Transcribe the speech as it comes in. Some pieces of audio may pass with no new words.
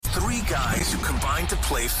Three guys who combined to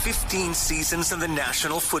play 15 seasons in the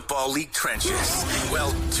National Football League trenches.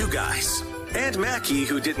 Well, two guys. And Mackey,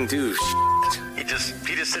 who didn't do shit. He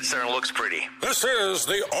just sits there and looks pretty. This is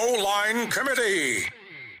the OLine Committee.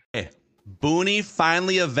 Hey, Booney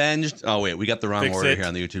finally avenged. Oh, wait, we got the wrong order here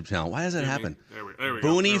on the YouTube channel. Why does that happen? There we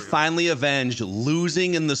Booney go. finally avenged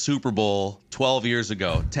losing in the Super Bowl 10 years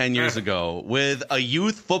ago, with a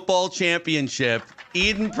youth football championship.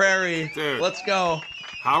 Eden Prairie. Dude. Let's go.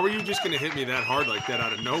 How are you just going to hit me that hard like that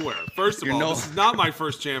out of nowhere? First of all, this is not my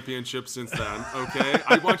first championship since then, okay?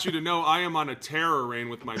 I want you to know I am on a terror reign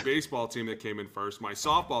with my baseball team that came in first, my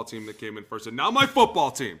softball team that came in first, and now my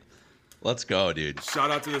football team. Let's go, dude.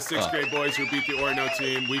 Shout out to the sixth grade boys who beat the Orono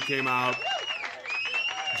team. We came out.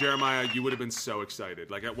 Jeremiah, you would have been so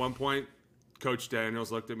excited. Like, at one point, Coach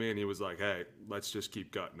Daniels looked at me and he was like, hey, let's just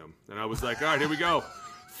keep gutting them. And I was like, all right, here we go.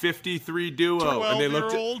 53 duo. And they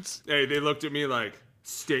looked at me like,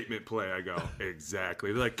 statement play. I go,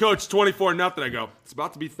 exactly. They're like, Coach, 24-0. I go, it's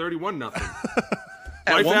about to be 31-0.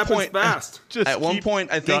 Life happens fast. At one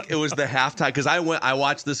point, I think it was the halftime, because I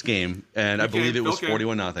watched this game, and I believe it was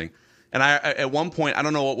 41-0. And at one point, I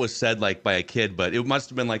don't know what was said like by a kid, but it must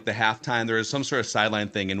have been like the halftime. There was some sort of sideline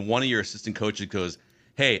thing, and one of your assistant coaches goes,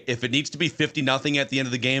 hey, if it needs to be 50-0 at the end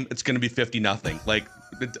of the game, it's going to be 50-0. Like,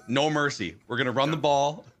 no mercy. We're going to run the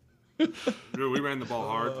ball. Dude, we ran the ball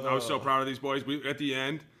hard. I was so proud of these boys. At the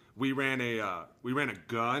end, we ran a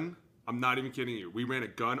gun. I'm not even kidding you. We ran a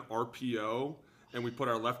gun RPO, and we put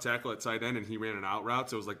our left tackle at tight end, and he ran an out route.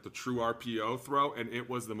 So it was like the true RPO throw, and it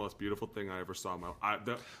was the most beautiful thing I ever saw.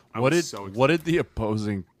 What did the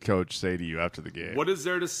opposing coach say to you after the game? What is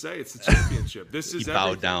there to say? It's the championship. This is he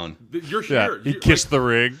bowed down. You're here. He kissed the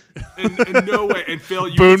ring. In no way. And Phil,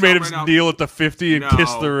 you Boone made him right kneel at the 50 and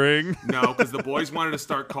kiss the ring. No, because the boys wanted to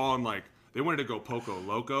start calling like. They wanted to go Poco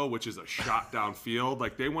Loco, which is a shot downfield.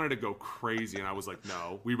 Like, they wanted to go crazy, and I was like,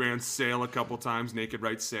 no. We ran sail a couple times, naked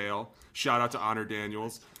right sail. Shout out to Honor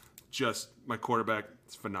Daniels. Just, my quarterback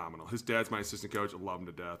is phenomenal. His dad's my assistant coach. I love him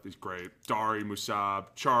to death. He's great. Dari, Musab,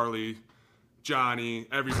 Charlie, Johnny,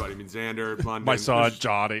 everybody. I mean, Xander, London. My son,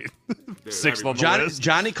 Johnny. Sixth on the list.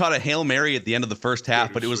 Johnny caught a Hail Mary at the end of the first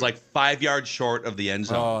half, but it was like 5 yards short of the end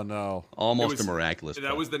zone. Oh, no. Almost a miraculous play.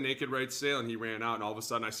 That was the naked right sail, and he ran out, and all of a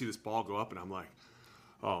sudden I see this ball go up, and I'm like,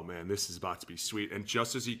 oh, man, this is about to be sweet. And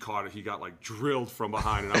just as he caught it, he got, like, drilled from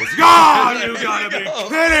behind, and I was like, oh, you gotta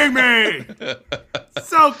be kidding me!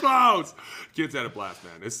 So close! Kids had a blast,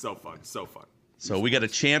 man. It's so fun. So fun. So we got a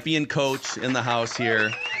champion coach in the house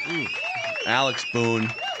here. Alex Boone.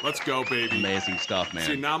 Let's go, baby. Amazing stuff, man.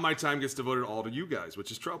 See, now my time gets devoted all to you guys, which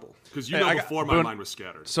is trouble. Because before my mind was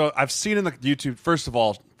scattered. So I've seen in the YouTube, first of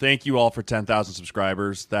all, thank you all for 10,000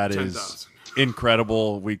 subscribers. That 10, is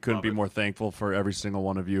incredible. We couldn't be more thankful for every single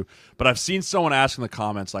one of you. But I've seen someone ask in the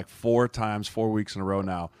comments like 4 times, 4 weeks in a row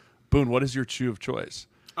now, Boone, what is your chew of choice?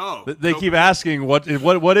 Oh. They keep asking, what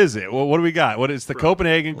is it? What do we got? What is the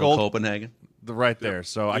Copenhagen Gold? Copenhagen. Right there.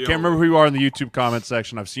 So I can't remember who you are in the YouTube comment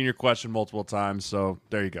section. I've seen your question multiple times. So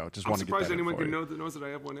there you go. Just want to get that. I'm surprised anyone knows that I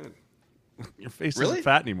have one in. Your face isn't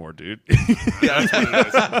fat anymore, dude. Yeah, that's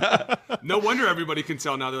what it is. No wonder everybody can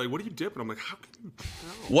tell now. They're like, what are you dipping? I'm like, how can you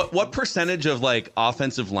tell? What percentage of like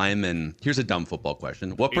offensive linemen? Here's a dumb football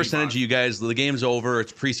question. What percentage of you guys? The game's over.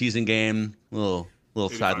 It's a preseason game. Little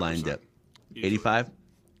sideline dip. 85.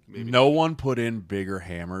 Maybe. No one put in bigger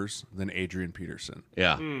hammers than Adrian Peterson.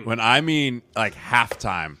 Yeah. When I mean like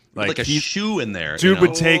halftime. Like a shoe in there. Dude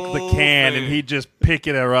would take the can and he'd just pick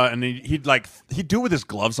it around, and he'd do it with his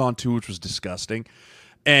gloves on too, which was disgusting.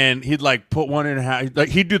 And he'd like put one in half. Like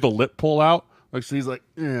he'd do the lip pull out. Like so he's like,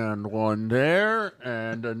 and one there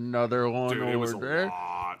and another one over there.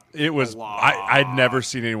 It was I'd never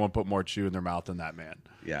seen anyone put more chew in their mouth than that man.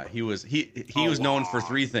 Yeah, he was known for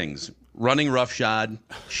 3 things: running roughshod,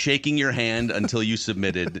 shaking your hand until you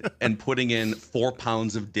submitted, and putting in 4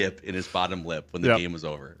 pounds of dip in his bottom lip when the game was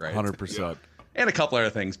over. Right, 100%. And a couple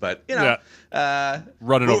other things, but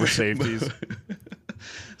running over safeties.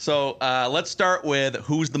 So let's start with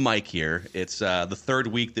who's the mic here. It's the 3rd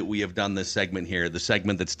week that we have done this segment here, the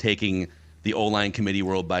segment that's taking the OLine Committee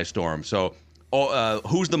world by storm. So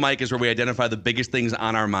who's the mic is where we identify the biggest things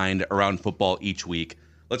on our mind around football each week.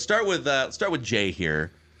 Let's start with Jay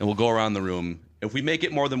here, and we'll go around the room. If we make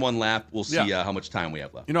it more than one lap, we'll see how much time we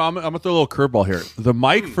have left. You know, I'm going to throw a little curveball here. The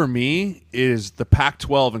mic for me is the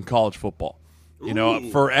Pac-12 in college football. You know,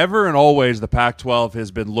 forever and always, the Pac-12 has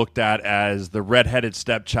been looked at as the redheaded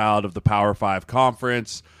stepchild of the Power 5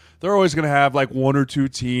 conference. They're always going to have like 1 or 2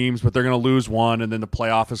 teams, but they're going to lose one, and then the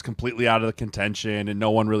playoff is completely out of the contention, and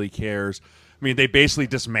no one really cares. I mean, they basically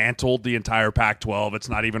dismantled the entire Pac-12. It's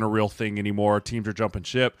not even a real thing anymore. Teams are jumping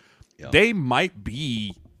ship. Yep. They might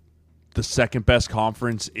be the second best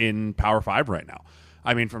conference in Power 5 right now.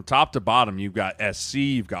 I mean, from top to bottom, you've got SC,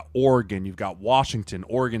 you've got Oregon, you've got Washington.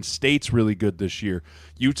 Oregon State's really good this year.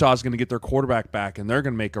 Utah's going to get their quarterback back, and they're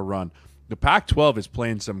going to make a run. The Pac-12 is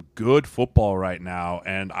playing some good football right now,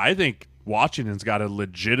 and I think Washington's got a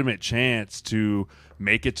legitimate chance to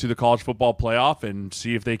make it to the college football playoff and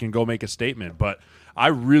see if they can go make a statement. But I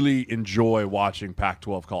really enjoy watching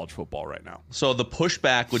Pac-12 college football right now. So the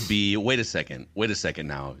pushback would be, wait a second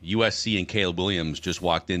now. USC and Caleb Williams just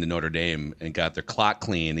walked into Notre Dame and got their clock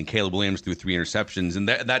clean, and Caleb Williams threw 3 interceptions, and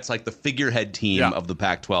that's like the figurehead team of the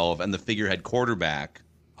Pac-12 and the figurehead quarterback.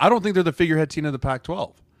 I don't think they're the figurehead team of the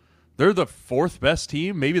Pac-12. They're the 4th best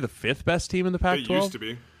team, maybe the 5th best team in the Pac-12. They used to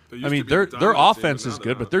be. I mean, their offense is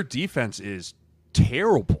good, but their defense is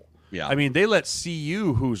terrible. Yeah. I mean, they let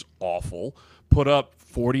CU, who's awful, put up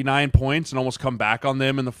 49 points and almost come back on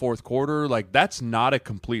them in the fourth quarter. Like, that's not a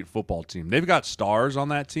complete football team. They've got stars on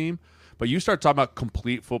that team, but you start talking about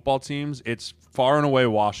complete football teams, it's far and away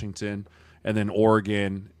Washington, and then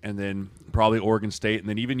Oregon, and then probably Oregon State, and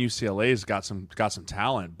then even UCLA's got some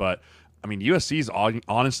talent. But I mean, USC is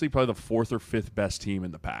honestly probably the 4th or 5th best team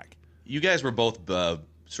in the pack. You guys were both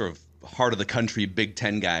sort of heart of the country Big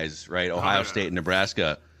Ten guys, right? Ohio State and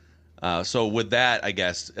Nebraska. So with that, I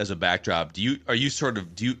guess, as a backdrop, are you sad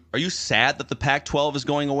that the Pac-12 is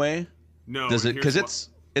going away? No, because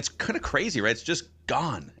it's kind of crazy, right? It's just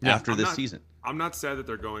gone after this season. I'm not sad that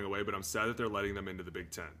they're going away, but I'm sad that they're letting them into the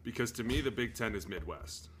Big Ten, because to me, the Big Ten is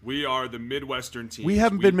Midwest. We are the Midwestern team. We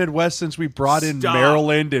haven't been Midwest since we brought in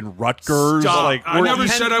Maryland and Rutgers. Like, I never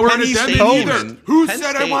said I wanted them in either. Who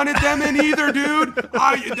said I wanted them in either, dude?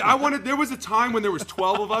 I wanted. There was a time when there was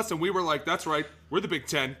 12 of us, and we were like, "That's right, we're the Big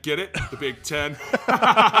Ten. Get it? The Big Ten."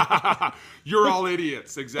 You're all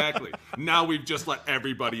idiots. Exactly. Now we've just let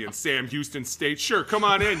everybody in. Sam Houston State. Sure, come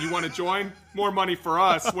on in. You want to join? More money for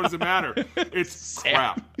us. What does it matter? It's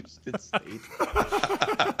crap.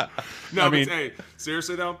 No, hey,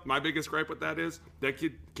 seriously though, my biggest gripe with that is that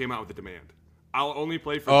kid came out with a demand. I'll only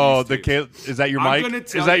play for these teams. Is that your mic?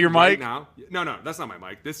 Is that your mic? Now, no, that's not my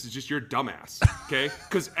mic. This is just your dumbass, okay?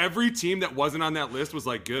 Because every team that wasn't on that list was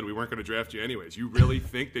like, good, we weren't going to draft you anyways. You really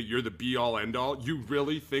think that you're the be-all, end-all? You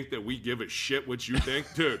really think that we give a shit what you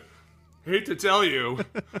think? Dude, hate to tell you,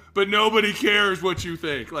 but nobody cares what you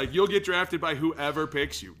think. Like, you'll get drafted by whoever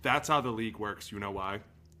picks you. That's how the league works. You know why?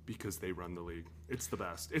 Because they run the league. It's the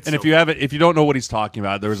best. If you don't know what he's talking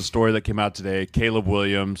about, there was a story that came out today. Caleb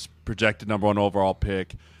Williams, projected #1 overall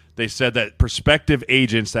pick. They said that prospective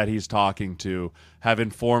agents that he's talking to have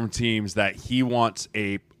informed teams that he wants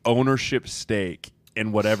a ownership stake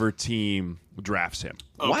in whatever team drafts him.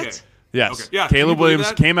 Okay. What? Yes. Okay. Yeah, Caleb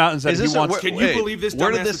Williams came out and said he wants. Can you believe this?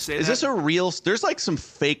 Where did this? Is this a real? There's like some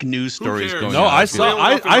fake news stories going on. No, I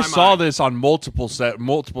saw this on multiple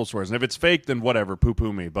sources. And if it's fake, then whatever,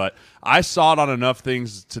 poo-poo me. But I saw it on enough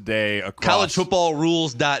things today across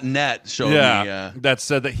collegefootballrules.net showed me. That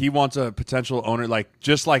said that he wants a potential owner,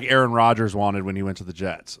 just like Aaron Rodgers wanted when he went to the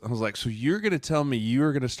Jets. I was like, so you're going to tell me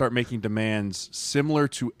you're going to start making demands similar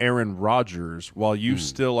to Aaron Rodgers while you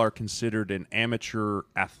still are considered an amateur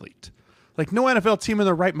athlete? Like, no NFL team in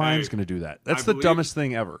their right mind is going to do that. That's the dumbest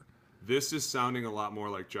thing ever. This is sounding a lot more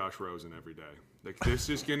like Josh Rosen every day. Like, this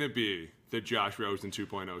is going to be the Josh Rosen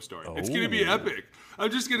 2.0 story. It's going to be epic. I'm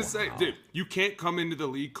just going to say, dude, you can't come into the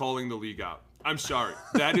league calling the league out. I'm sorry.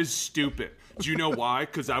 That is stupid. Do you know why?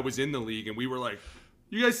 Because I was in the league, and we were like,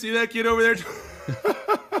 you guys see that kid over there? You see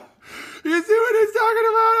what he's talking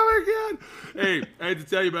about? Oh, my God. Hey, I had to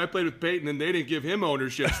tell you, but I played with Peyton, and they didn't give him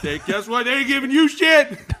ownership stake. Guess what? They ain't giving you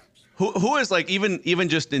shit. Who is, like, even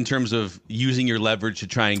just in terms of using your leverage to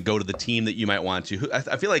try and go to the team that you might want to?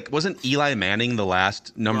 I feel like, wasn't Eli Manning the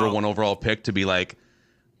last #1 overall pick to be like,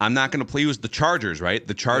 I'm not going to play? He was the Chargers, right?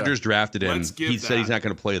 The Chargers drafted him. He said he's not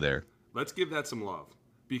going to play there. Let's give that some love,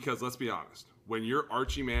 because let's be honest. When you're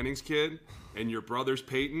Archie Manning's kid and your brother's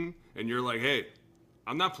Peyton, and you're like, hey,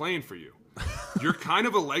 I'm not playing for you, you're kind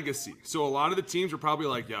of a legacy. So a lot of the teams are probably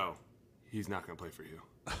like, yo, he's not going to play for you.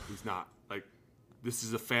 He's not. Like, this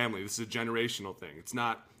is a family. This is a generational thing. It's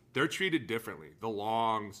not. They're treated differently. The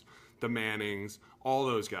Longs, the Mannings, all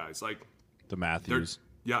those guys. Like the Matthews.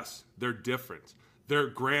 They're different. Their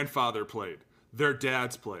grandfather played. Their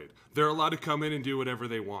dads played. They're allowed to come in and do whatever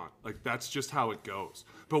they want. Like, that's just how it goes.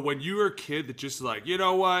 But when you're a kid that just like, you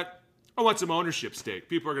know what? I want some ownership stake.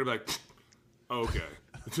 People are going to be like,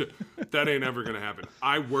 okay. That ain't ever going to happen.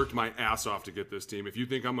 I worked my ass off to get this team. If you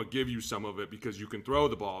think I'm going to give you some of it because you can throw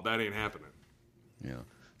the ball, that ain't happening. Yeah.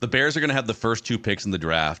 The Bears are going to have the first 2 picks in the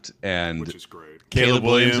draft, and Which is great. Caleb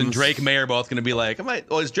Williams and Drake May are both going to be like,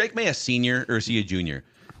 is Drake May a senior or is he a junior?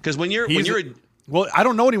 Because when you're well, I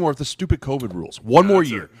don't know anymore with the stupid COVID rules. One more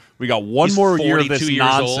year. We got one more year of this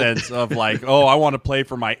nonsense of like, I want to play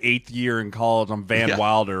for my 8th year in college. I'm Van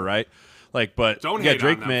Wilder, right? Like, but don't hate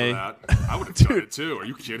Drake on them May. for that. I would have done it too. Are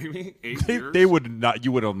you kidding me? 8 years? They would not.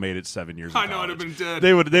 You would have made it 7 years. I know, I'd have been dead.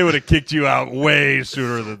 They would have kicked you out way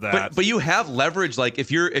sooner than that. But you have leverage. Like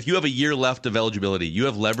if you have a year left of eligibility, you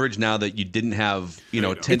have leverage now that you didn't have 5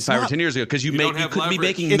 or 10 years ago because you could be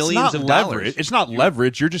making millions of dollars. It's not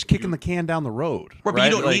leverage. You're just kicking the can down the road.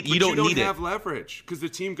 Right, but you don't need it. Have leverage because the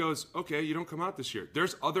team goes, okay, you don't come out this year.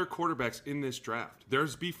 There's other quarterbacks in this draft.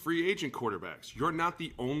 There's free agent quarterbacks. You're not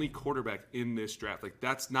the only quarterback in this draft. Like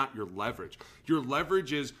that's not your leverage. Your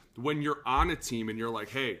leverage is when you're on a team and you're like,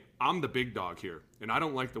 hey, I'm the big dog here and I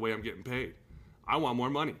don't like the way I'm getting paid. I want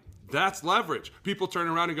more money. That's leverage. People turn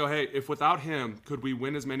around and go, hey, if without him, could we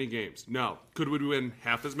win as many games? No. Could we win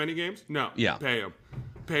half as many games? No. Yeah. Pay him.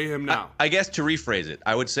 Pay him now. I guess to rephrase it,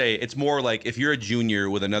 I would say it's more like if you're a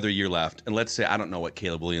junior with another year left, and let's say, I don't know what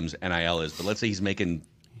Caleb Williams' NIL is, but let's say he's making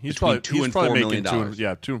between $2 and $4 million.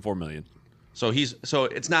 $2 and $4 million. So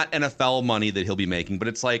it's not NFL money that he'll be making, but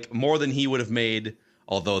it's like more than he would have made.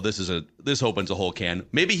 Although this opens a whole can.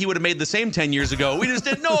 Maybe he would have made the same 10 years ago. We just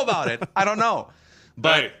didn't know about it. I don't know.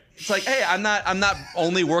 But it's like, hey, I'm not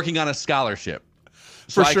only working on a scholarship.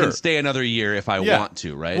 So I can stay another year if I want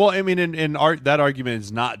to, right? Well, I mean, that argument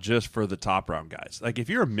is not just for the top round guys. Like if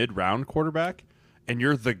you're a mid-round quarterback and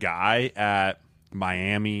you're the guy at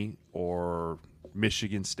Miami or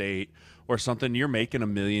Michigan State or something, you're making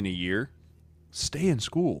 $1 million a year. Stay in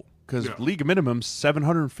school because league minimum's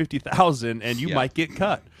 $750,000 and you might get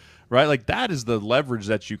cut, right? Like that is the leverage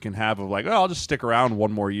that you can have of like, I'll just stick around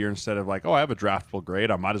one more year instead of like, I have a draftable grade,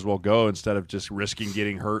 I might as well go instead of just risking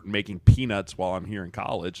getting hurt and making peanuts while I'm here in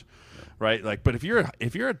college, right? Like, but if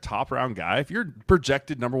you're a top round guy, if you're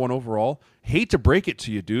projected number 1 overall, hate to break it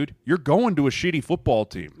to you, dude, you're going to a shitty football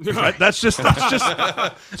team. That's just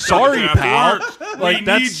sorry, pal. Like,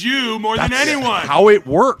 we need you more than anyone. How it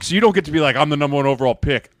works. You don't get to be like, I'm the number 1 overall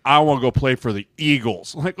pick. I want to go play for the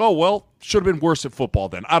Eagles. Like, should have been worse at football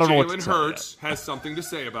then. I don't know what to tell you. Jalen Hurts has something to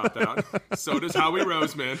say about that. So does Howie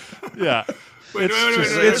Roseman. Yeah. Wait,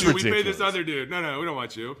 it's ridiculous. We pay this other dude. No, we don't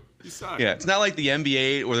want you. You suck. Yeah, it's not like the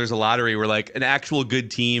NBA where there's a lottery where like an actual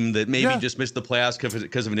good team that maybe just missed the playoffs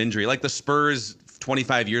because of an injury. Like the Spurs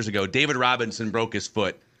 25 years ago, David Robinson broke his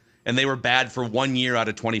foot. And they were bad for 1 year out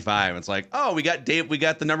of 25. It's like, we got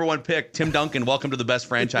the number 1 pick, Tim Duncan. Welcome to the best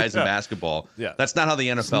franchise in basketball. Yeah, that's not how the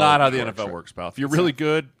NFL. It's not how the NFL works, pal. If you're really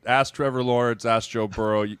good, ask Trevor Lawrence, ask Joe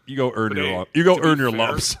Burrow. You go earn your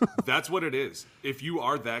lumps. That's what it is. If you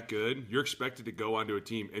are that good, you're expected to go onto a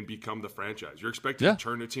team and become the franchise. You're expected to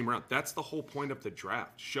turn a team around. That's the whole point of the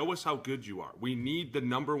draft. Show us how good you are. We need the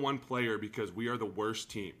number 1 player because we are the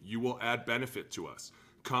worst team. You will add benefit to us.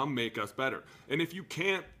 Come make us better. And if you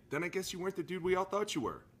can't, then I guess you weren't the dude we all thought you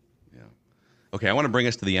were. Yeah. Okay, I want to bring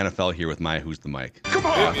us to the NFL here with my Who's the Mike. Come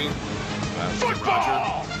on!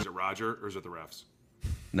 Football! Is it Roger or is it the refs?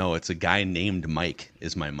 No, it's a guy named Mike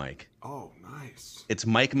is my Mike. Oh, nice. It's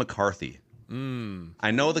Mike McCarthy.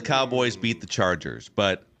 I know the Cowboys beat the Chargers,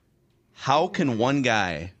 but how can one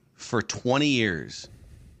guy for 20 years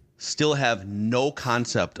still have no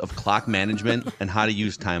concept of clock management and how to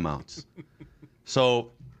use timeouts?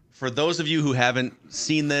 So for those of you who haven't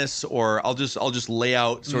seen this, or I'll just lay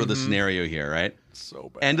out sort of the scenario here, right?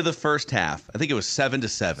 So bad. End of the first half. I think it was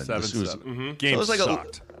 7-7. 7-7. Game so it was like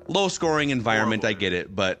sucked. A low scoring environment. I get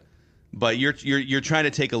it, but you're trying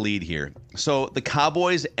to take a lead here. So the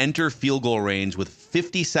Cowboys enter field goal range with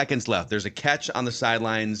 50 seconds left. There's a catch on the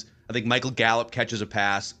sidelines. I think Michael Gallup catches a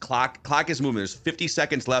pass. Clock is moving. There's 50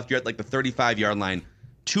 seconds left. You're at like the 35-yard line.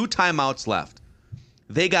 2 timeouts left.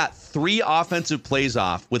 They got 3 offensive plays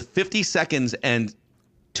off with 50 seconds and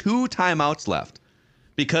 2 timeouts left.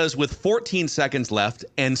 Because with 14 seconds left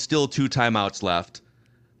and still 2 timeouts left,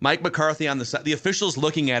 Mike McCarthy on the side, the official's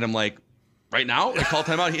looking at him like, right now? They call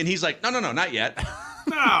timeout? And he's like, no, not yet.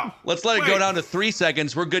 No. Let's let it go down to 3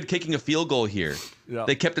 seconds. We're good kicking a field goal here. Yeah.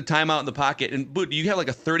 They kept a timeout in the pocket. And you have like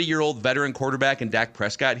a 30-year-old veteran quarterback and Dak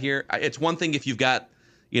Prescott here. It's one thing if you've got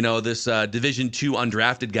this Division II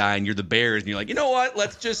undrafted guy and you're the Bears and you're like, you know what?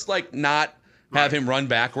 Let's just like not have him run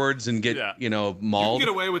backwards and get, mauled. You can get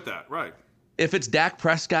away with that, right? If it's Dak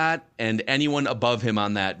Prescott and anyone above him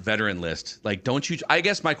on that veteran list, like, don't you? I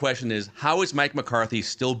guess my question is, how is Mike McCarthy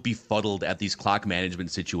still befuddled at these clock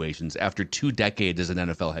management situations after 2 decades as an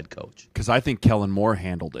NFL head coach? Because I think Kellen Moore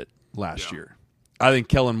handled it last year. I think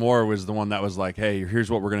Kellen Moore was the one that was like, hey, here's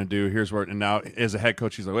what we're going to do. Here's where, and now as a head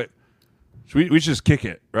coach, he's like, wait, we should just kick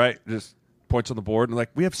it, right? Just points on the board, and like,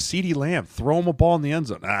 we have CeeDee Lamb, throw him a ball in the end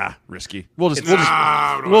zone. Risky. We'll just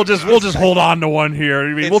hold on to one here.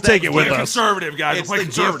 I mean, we'll take it with us. Conservative guys. It's the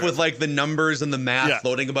GIF with like the numbers and the math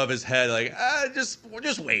floating above his head. Like,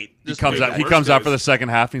 just wait. He comes out for the second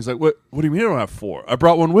half, and he's like, "What do you mean I don't have 4? I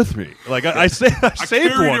brought one with me. Like I saved one.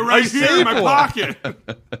 It right here in my pocket."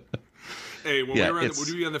 Hey, when we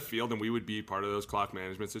would be on the field and we would be part of those clock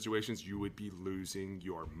management situations, you would be losing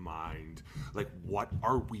your mind. Like, what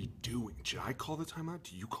are we doing? Should I call the timeout?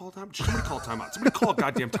 Do you call a timeout? Should somebody call a timeout? Somebody call a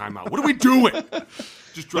goddamn timeout. What are we doing?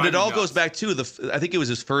 But it all goes back to I think it was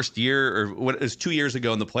his first year, or what it was 2 years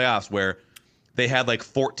ago in the playoffs, where they had like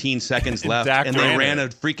 14 seconds left, and they ran a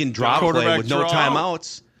freaking drop play with no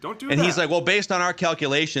timeouts. Don't do and that. He's like, well, based on our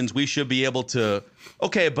calculations, we should be able to.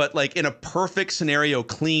 Okay, but like in a perfect scenario,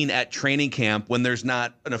 clean at training camp when there's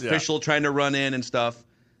not an official trying to run in and stuff,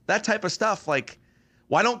 that type of stuff. Like,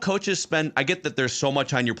 why don't coaches spend? I get that there's so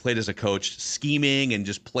much on your plate as a coach, scheming and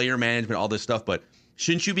just player management, all this stuff, but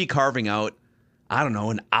shouldn't you be carving out, I don't know,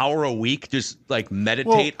 an hour a week, just like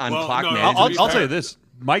meditate on clock management? I'll tell you this.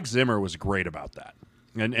 Mike Zimmer was great about that.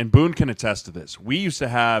 And Boone can attest to this. We used to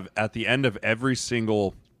have, at the end of every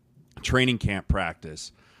single training camp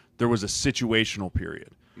practice, there was a situational period,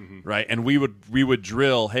 right? And we would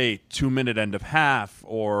drill, hey, 2-minute end of half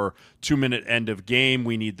or 2-minute end of game.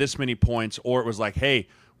 We need this many points. Or it was like, hey,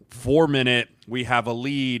 4-minute, we have a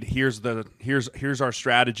lead. Here's our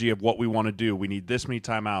strategy of what we want to do. We need this many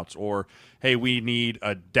timeouts. Or, hey, we need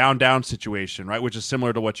a down situation, right? Which is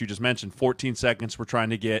similar to what you just mentioned. 14 seconds, we're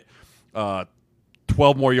trying to get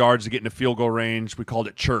 12 more yards to get into field goal range. We called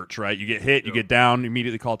it church, right? You get hit, you get down,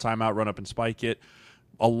 immediately call timeout, run up and spike it.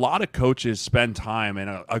 A lot of coaches spend time, and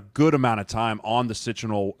a good amount of time, on the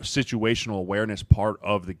situational awareness part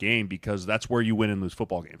of the game, because that's where you win and lose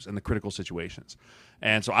football games, in the critical situations.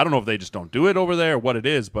 And so I don't know if they just don't do it over there or what it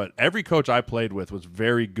is, but every coach I played with was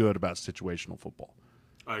very good about situational football.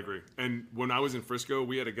 I agree. And when I was in Frisco,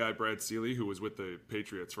 we had a guy, Brad Seeley, who was with the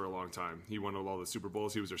Patriots for a long time. He won all the Super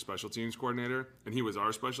Bowls. He was their special teams coordinator, and he was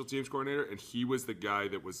our special teams coordinator, and he was the guy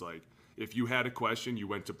that was like, if you had a question, you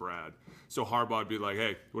went to Brad. So Harbaugh would be like,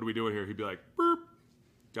 hey, what are we doing here? He'd be like, burp,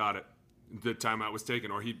 got it. The timeout was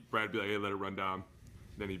taken. Or Brad would be like, hey, let it run down.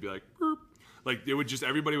 Then he'd be like, burp. Like, it would just,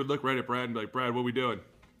 everybody would look right at Brad and be like, Brad, what are we doing?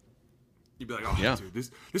 He'd be like, oh, dude,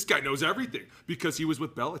 this guy knows everything, because he was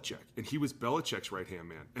with Belichick, and he was Belichick's right-hand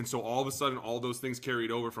man. And so all of a sudden, all those things carried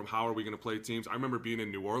over from how are we going to play teams. I remember being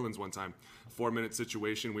in New Orleans one time, 4-minute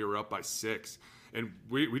situation. We were up by 6. And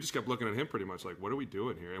we just kept looking at him pretty much like, what are we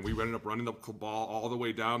doing here? And we ended up running the ball all the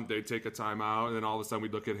way down. They'd take a timeout, and then all of a sudden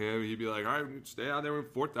we'd look at him. He'd be like, all right, stay out there. We're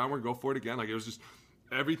 4th down. We're going to go for it again. Like, it was just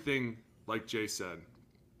everything, like Jay said.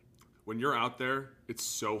 When you're out there, it's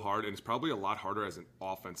so hard, and it's probably a lot harder as an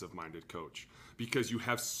offensive-minded coach, because you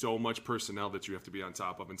have so much personnel that you have to be on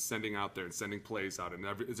top of and sending out there and sending plays out, and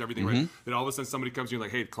is everything right? Then all of a sudden somebody comes to you like,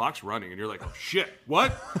 hey, the clock's running, and you're like, oh, shit,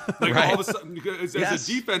 what? Like, all of a sudden, as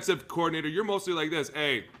a defensive coordinator, you're mostly like this,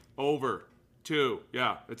 hey, over, 2,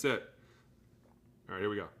 yeah, that's it. All right, here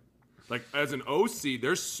we go. Like, as an OC,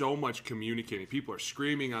 there's so much communicating. People are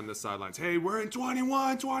screaming on the sidelines, hey, we're in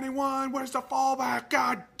 21, where's the fallback?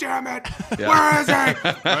 God damn it. Where is he?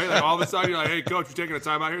 Right? Like, all of a sudden, you're like, hey, coach, you're taking a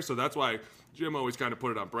timeout here? So that's why Jim always kind of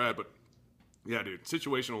put it on Brad. But, yeah, dude,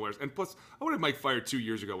 situational awareness. And plus, I wanted Mike fired 2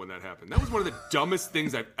 years ago when that happened. That was one of the dumbest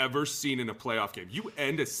things I've ever seen in a playoff game. You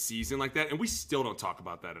end a season like that, and we still don't talk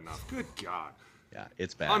about that enough. Good God. Yeah,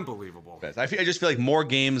 it's bad. Unbelievable. I just feel like more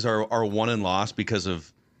games are won and lost because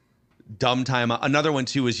of dumb timeout. Another one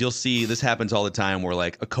too is, you'll see this happens all the time, where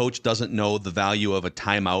like a coach doesn't know the value of a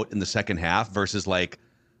timeout in the second half versus like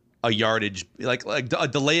a yardage, like a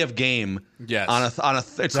delay of game. Yes. On a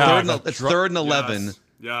it's third and 11.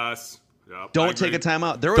 Yes. Yep. Don't take a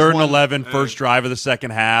timeout. There was 3rd and 11, first drive of the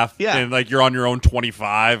second half. Yeah. And like you're on your own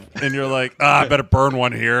 25, and you're like, I better burn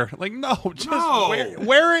one here. Like, no, just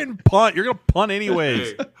wear it and punt. You're gonna punt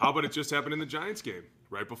anyways. Hey, how about it just happened in the Giants game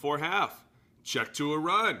right before half? Check to a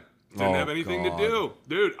run. Didn't have anything to do.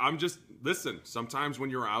 Dude, listen, sometimes when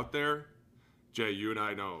you're out there, Jay, you and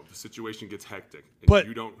I know the situation gets hectic. And but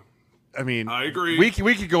you don't. I mean, I agree. We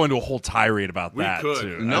could go into a whole tirade about that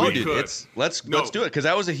too. No, dude, let's do it, because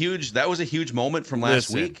that was a huge moment from last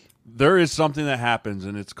week. There is something that happens,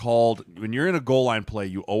 and it's called, when you're in a goal line play,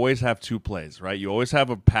 you always have 2 plays, right? You always have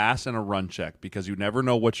a pass and a run check, because you never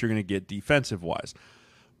know what you're going to get defensive wise.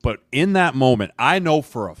 But in that moment, I know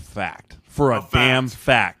for a fact, damn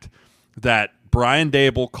fact, that Brian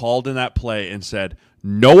Dable called in that play and said,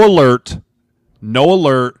 no alert,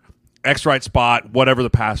 X right spot, whatever the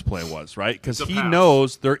pass play was, right? Because he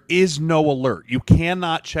knows there is no alert. You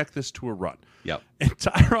cannot check this to a run. Yep. And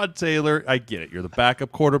Tyrod Taylor, I get it. You're the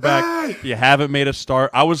backup quarterback. You haven't made a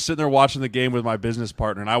start. I was sitting there watching the game with my business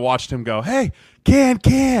partner, and I watched him go, hey, can.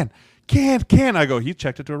 I go, he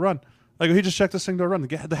checked it to a run. I go, he just checked this thing to a run.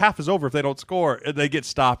 The half is over if they don't score. And they get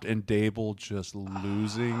stopped, and Dable just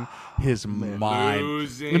losing his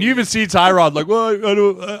mind. And you even see Tyrod like, well,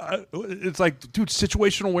 it's like, dude,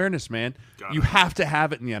 situational awareness, man. You have to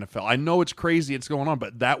have it in the NFL. I know it's crazy it's going on,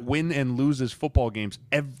 but that win and loses football games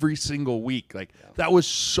every single week. Like, that was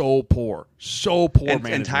so poor. So poor,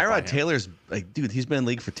 man. And Tyrod Taylor's like, dude, he's been in the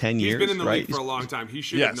league for 10 years. He's been in the right? league for a long time. He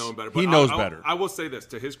should have known better. But he knows better. I will say this,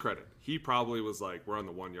 to his credit. He probably was like, we're on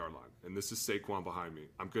the 1 yard line, and this is Saquon behind me.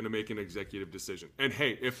 I'm going to make an executive decision. And,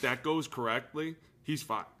 hey, if that goes correctly, he's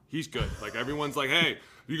fine. He's good. Like, everyone's like, hey,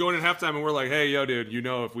 you go in at halftime, and we're like, hey, yo, dude, you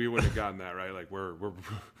know if we wouldn't have gotten that, right? Like, we're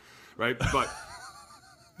right? But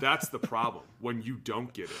that's the problem. When you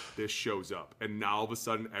don't get it, this shows up. And now all of a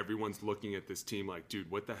sudden everyone's looking at this team like, dude,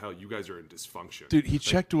 what the hell? You guys are in dysfunction. Dude, he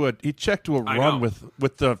checked to a run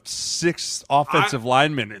with the 6 offensive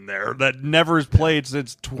linemen in there that never has played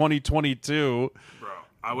since 2022. Bro,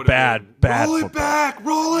 I would have bad roll football. It back,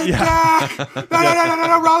 roll it back.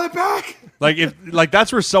 No, roll it back. Like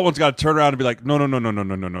that's where someone's got to turn around and be like, no,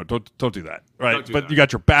 don't do that, right? You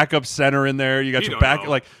got your backup center in there, you got your back,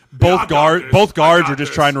 like both guards are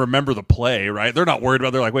just trying to remember the play, right? They're not worried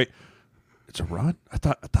about. They're like, wait, it's a run. I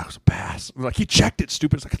thought it was a pass. I'm like, he checked it,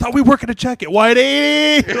 stupid. It's like, I thought we were going to check it. White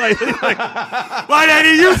 80, like, White 80,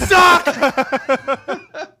 you suck.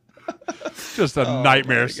 Just a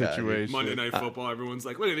nightmare situation. Monday Night Football, everyone's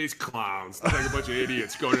like, look at these clowns. It's like a bunch of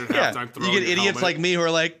idiots going in halftime throwing. You get idiots like me who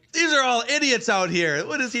are like, these are all idiots out here.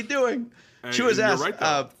 What is he doing? Chew his ass. You're right,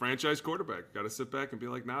 though. Franchise quarterback. Got to sit back and be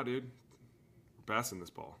like, nah, dude, we're passing this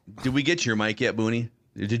ball. Did we get your mic yet, Booney?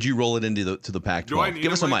 Did you roll it into the Pac-12?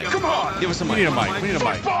 Give us a mic. Come on. Give us a mic. We need a mic. Give us a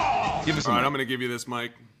mic. All right, I'm going to give you this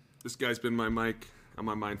mic. This guy's been my mic on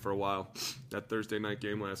my mind for a while. That Thursday night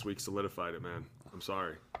game last week solidified it, man. I'm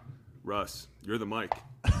sorry. Russ, you're the mic.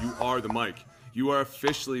 You are the mic. You are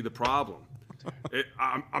officially the problem.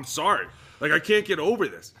 I'm sorry. Like, I can't get over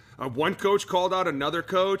this. One coach called out another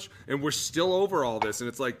coach, and we're still over all this. And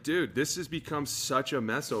it's like, dude, this has become such a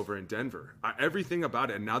mess over in Denver. Everything about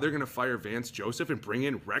it. And now they're going to fire Vance Joseph and bring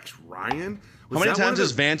in Rex Ryan. How many times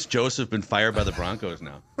has Vance Joseph been fired by the Broncos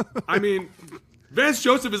now? I mean, Vance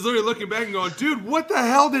Joseph is literally looking back and going, dude, what the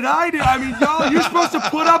hell did I do? I mean, y'all, you're supposed to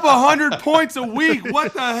put up 100 points a week.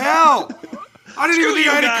 What the hell? I didn't even think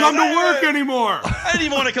I had to come to work anymore. I didn't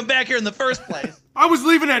even want to come back here in the first place. I was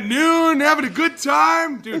leaving at noon, having a good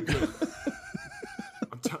time. Dude, good.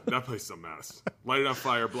 That place is a mess. Light it on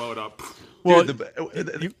fire, blow it up. Well,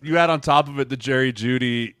 you add on top of it the Jerry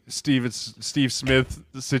Jeudy, Steve Smith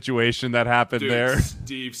situation that happened there.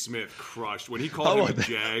 Steve Smith crushed. When he called him a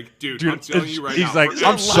jag, dude, I'm telling you right he's now. He's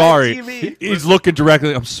like, I'm sorry. He's looking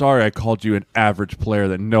directly, I'm sorry I called you an average player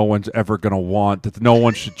that no one's ever going to want, that no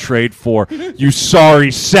one should trade for. You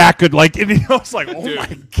sorry sack. Like, and I was like, oh, dude,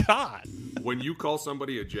 my God. When you call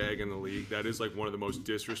somebody a jag in the league, that is like one of the most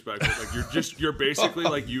disrespectful. Like, you're basically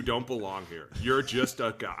like, you don't belong here. You're just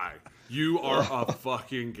a guy. You are a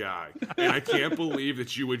fucking guy. And I can't believe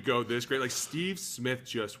that you would go this great. Like, Steve Smith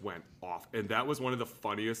just went off. And that was one of the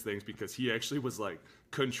funniest things because he actually was like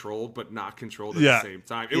controlled but not controlled at the same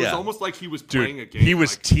time. It was almost like he was playing a game. He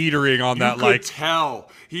was teetering on that. You could tell.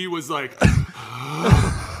 He was like...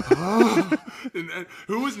 And then,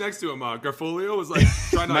 who was next to him? Garfolio was like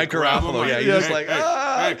trying to Mike grab him. Garofalo, Like, he was like,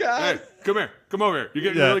 God. Hey, come here. Come over here. You're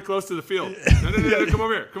getting really close to the field. No, come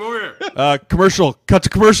over here. Come over here. Commercial. Cut to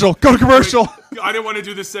commercial. Go to commercial. Wait, I didn't want to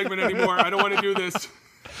do this segment anymore. I don't want to do this.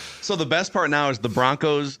 So the best part now is the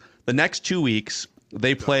Broncos, the next 2 weeks,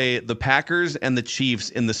 they play the Packers and the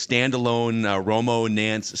Chiefs in the standalone Romo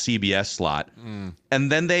Nance CBS slot. And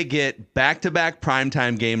then they get back-to-back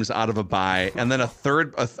primetime games out of a bye, and then a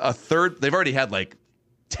third. They've already had like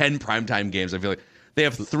 10 primetime games, I feel like. They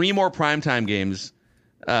have 3 more primetime games.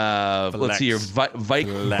 Let's see here.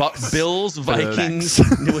 Bills,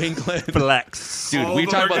 Vikings, New England. Flex. Dude, we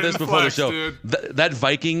talked about this before the show. Dude. That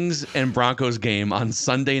Vikings and Broncos game on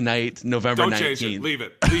Sunday night, November 19th. Don't change it. Leave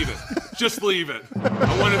it. Just leave it.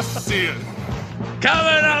 I want to see it.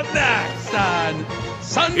 Coming up next on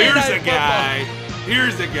Sunday Night Football.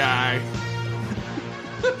 Here's a guy.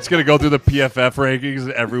 It's going to go through the PFF rankings,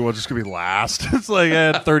 and everyone's just going to be last. It's like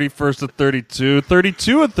 31st of 32,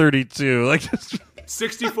 32 of 32. Like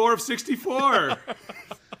 64 of 64.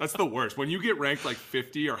 That's the worst. When you get ranked like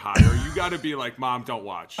 50 or higher, you got to be like, Mom, don't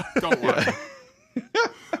watch. Don't watch.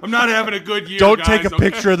 I'm not having a good year. Don't guys, take a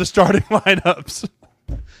picture of the starting lineups.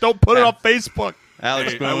 Don't put it on Facebook.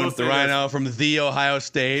 Alex Boone, the Rhino from the Ohio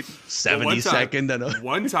State, 72nd.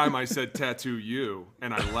 One time I said tattoo you,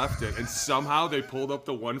 and I left it, and somehow they pulled up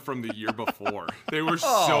the one from the year before. They were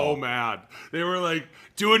so mad. They were like,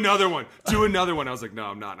 do another one. I was like, no,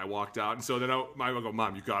 I'm not. And I walked out. And so then I go,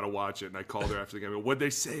 Mom, you got to watch it. And I called her after the game. I go, what'd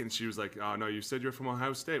they say? And she was like, oh, no, you said you're from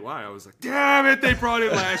Ohio State. Why? I was like, damn it, they brought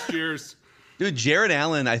in last year's. Dude, Jared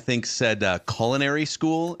Allen, I think, said culinary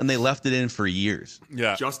school, and they left it in for years.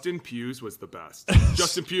 Yeah. Justin Pugh's was the best.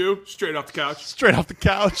 Justin Pugh, straight off the couch. Straight off the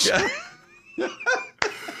couch. Yeah.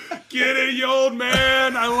 Get it, you old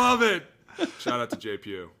man. I love it. Shout out to Jay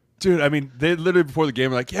Pugh. Dude, I mean, they literally before the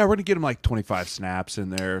game were like, yeah, we're going to get him like 25 snaps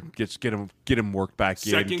in there, get him worked back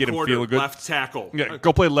in, Second get him quarter, feeling good. left tackle. Yeah,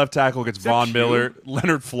 go play left tackle against Von Miller,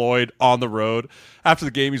 Leonard Floyd on the road. After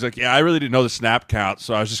the game, he's like, yeah, I really didn't know the snap count,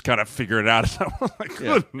 so I was just kind of figuring it out. I was like,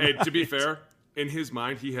 good. Hey, to be fair, in his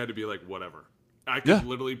mind, he had to be like, whatever. I could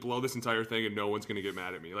literally blow this entire thing and no one's going to get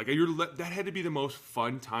mad at me. Like that had to be the most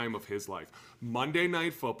fun time of his life. Monday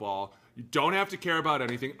Night Football. You don't have to care about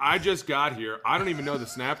anything. I just got here. I don't even know the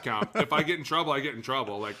snap count. If I get in trouble, I get in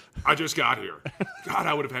trouble. Like, I just got here. God,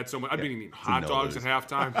 I would have had so much. I'd been eating hot dogs at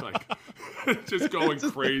halftime. Like, just going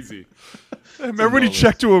crazy. Remember when you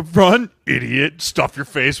checked to a run? Idiot. Stuff your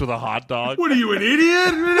face with a hot dog. What are you, an idiot?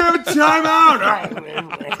 You didn't have a timeout.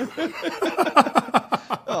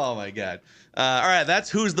 Oh, my God. All right, that's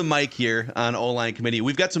Who's the Mike here on OLine Committee.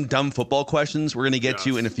 We've got some dumb football questions we're going to get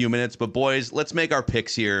to in a few minutes. But, boys, let's make our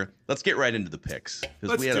picks here. Let's get right into the picks.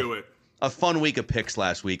 Let's do it. A fun week of picks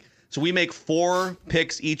last week. So we make 4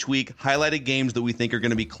 picks each week, highlighted games that we think are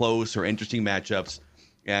going to be close or interesting matchups.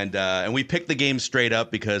 And we pick the games straight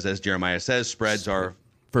up because, as Jeremiah says, spreads are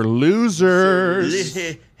for losers.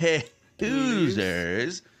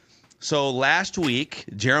 Losers. So last week,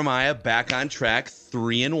 Jeremiah back on track,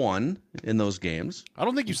 3-1 in those games. I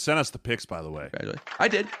don't think you sent us the picks, by the way. I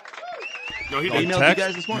did. No, he I emailed you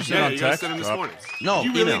guys this morning. Yeah, you guys sent him this morning. No,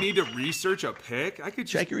 you really need to research a pick? I could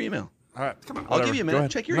check your email. All right, come on. I'll give you a minute.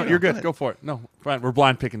 Check your email. You're good. Go for it. No, fine. We're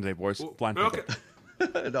blind picking today, boys. Blind picking.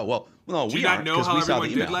 Okay. No, do you not know how everyone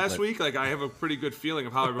did last week? Like, I have a pretty good feeling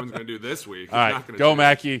of how everyone's going to do this week. All right, go,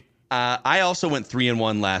 Mackey. I also went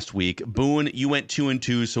 3-1 last week. Boone, you went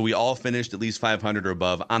 2-2, so we all finished at least 500 or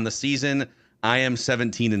above on the season. I am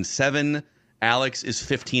 17-7. Alex is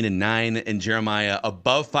 15-9, and Jeremiah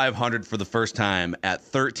above 500 for the first time at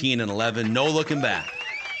 13-11. No looking back.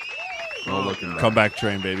 No looking back. Comeback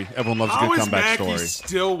train, baby. Everyone loves a good comeback story.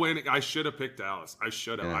 Still winning. I should have picked Dallas. I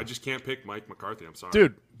should have. Yeah. I just can't pick Mike McCarthy. I'm sorry,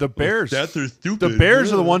 dude. The Bears. Are stupid. The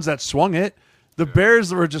Bears are the ones that swung it. The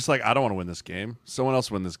Bears were just like, I don't want to win this game. Someone else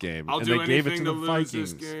win this game. And they gave it to the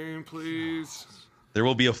Vikings. This game, please. There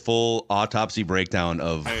will be a full autopsy breakdown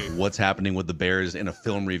of what's happening with the Bears in a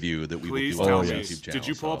film review that we will do on the YouTube channel. Did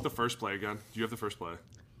you pull up the first play again? Do you have the first play?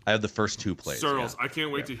 I have the first 2 plays. Sirles, I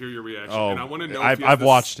can't wait to hear your reaction. Oh, and I want to know. I've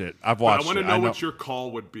watched it. I want to know what your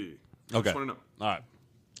call would be. Okay. I just want to know. All right.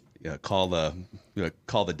 Yeah, call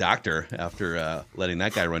the doctor after letting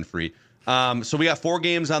that guy run free. So we got 4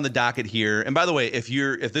 games on the docket here. And by the way, if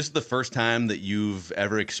this is the first time that you've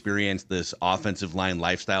ever experienced this offensive line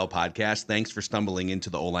lifestyle podcast, thanks for stumbling into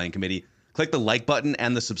the OLine Committee. Click the like button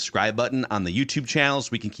and the subscribe button on the YouTube channel so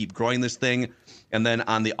we can keep growing this thing. And then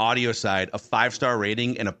on the audio side, a 5-star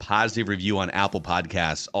rating and a positive review on Apple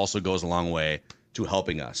Podcasts also goes a long way to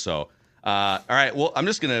helping us. So, all right, well, I'm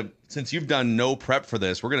just going to, since you've done no prep for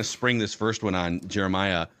this, we're going to spring this first one on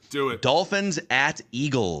Jeremiah. Do it. Dolphins at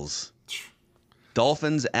Eagles.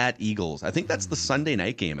 Dolphins at Eagles. I think that's the Sunday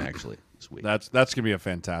night game, actually, this week. That's going to be a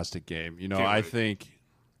fantastic game. You know, I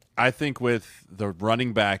think with the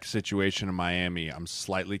running back situation in Miami, I'm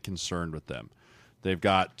slightly concerned with them. They've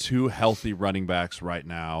got 2 healthy running backs right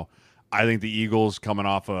now. I think the Eagles coming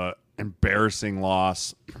off a embarrassing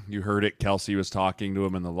loss. You heard it. Kelsey was talking to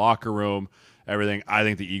him in the locker room. Everything. I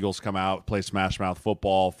think the Eagles come out, play smash mouth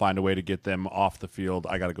football, find a way to get them off the field.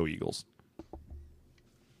 I got to go Eagles.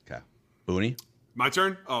 Okay. Booney? My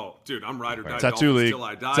turn? Oh, dude, I'm ride or die. Tattoo league. Till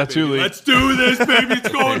I die, Tattoo league. Let's do this, baby. It's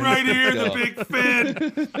going right here, the big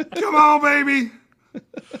fin. Come on, baby.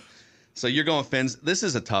 So you're going Fins. This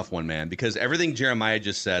is a tough one, man, because everything Jeremiah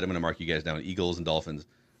just said, I'm going to mark you guys down, Eagles and Dolphins.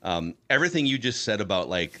 Everything you just said about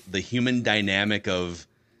like the human dynamic of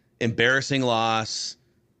embarrassing loss,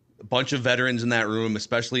 a bunch of veterans in that room,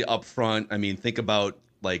 especially up front. I mean, think about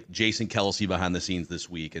like Jason Kelsey behind the scenes this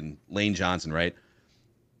week and Lane Johnson, right?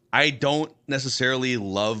 I don't necessarily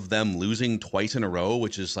love them losing twice in a row,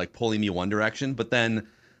 which is like pulling me one direction. But then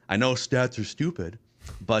I know stats are stupid,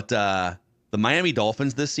 but the Miami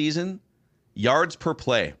Dolphins this season yards per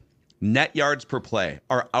play, net yards per play,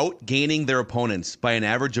 are outgaining their opponents by an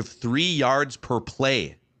average of 3 yards per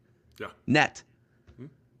play. Yeah. Net.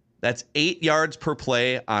 That's 8 yards per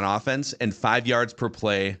play on offense and 5 yards per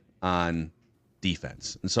play on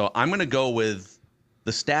defense. And so I'm going to go with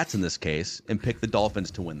the stats in this case and pick the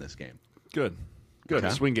Dolphins to win this game. Good. Okay.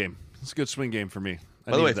 Swing game. It's a good swing game for me.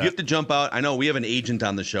 By the way, if you have to jump out, I know we have an agent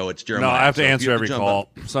on the show. It's Jeremiah. No, I have to answer every call.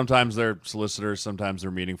 Sometimes they're solicitors. Sometimes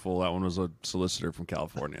they're meaningful. That one was a solicitor from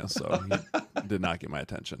California, so he did not get my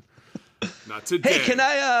attention. Not today. Hey, can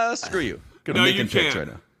I screw you? No, you can't. Right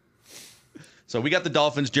now. So we got the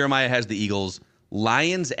Dolphins. Jeremiah has the Eagles.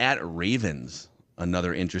 Lions at Ravens.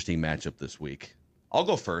 Another interesting matchup this week. I'll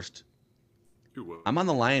go first. I'm on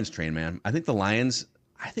the Lions train, man. I think the Lions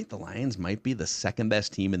might be the second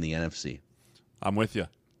best team in the NFC. I'm with you.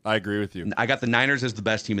 I agree with you. I got the Niners as the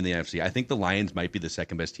best team in the NFC. I think the Lions might be the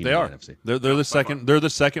second best team in the NFC. They're the second. They're the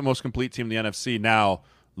second most complete team in the NFC. Now,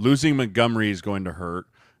 losing Montgomery is going to hurt.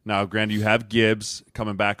 Now, granted, you have Gibbs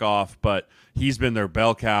coming back off, but he's been their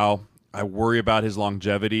bell cow. I worry about his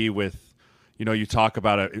longevity with, you talk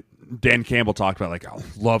about it. Dan Campbell talked about, like, I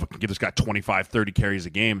love give this guy 25, 30 carries a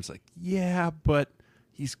game. It's like, yeah, but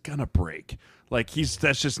he's going to break. Like,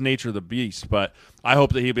 that's just nature of the beast. But I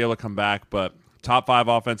hope that he'll be able to come back. But top 5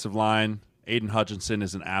 offensive line, Aiden Hutchinson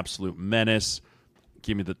is an absolute menace.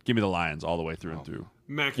 Give me the Lions all the way through and through.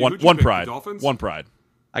 Mackie, one pride. Dolphins? One pride.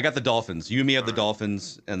 I got the Dolphins. You and me have the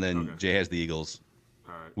Dolphins, and then Jay has the Eagles.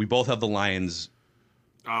 All right. We both have the Lions.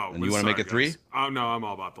 Oh, and you want to make it 3? Oh, no, I'm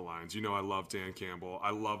all about the Lions. I love Dan Campbell.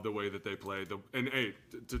 I love the way that they play.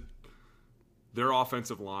 Their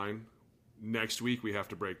offensive line, next week we have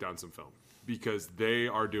to break down some film because they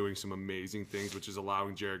are doing some amazing things, which is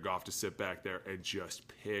allowing Jared Goff to sit back there and just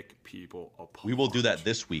pick people apart. We will do that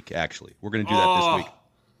this week, actually. We're going to do that this week.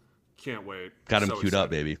 Can't wait. Got him queued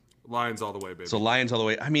up, baby. Lions all the way, baby. So Lions all the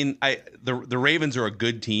way. I mean, the Ravens are a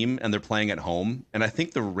good team, and they're playing at home. And I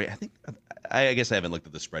think I guess I haven't looked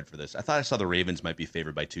at the spread for this. I thought I saw the Ravens might be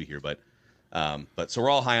favored by 2 here, but so we're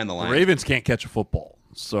all high on the Lions. The Ravens can't catch a football.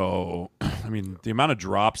 So, I mean, the amount of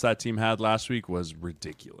drops that team had last week was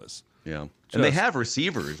ridiculous. Yeah. And they have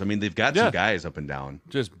receivers. I mean, they've got some guys up and down.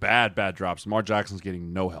 Just bad drops. Lamar Jackson's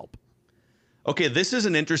getting no help. Okay, this is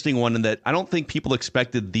an interesting one in that I don't think people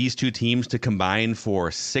expected these two teams to combine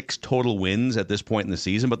for 6 total wins at this point in the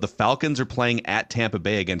season, but the Falcons are playing at Tampa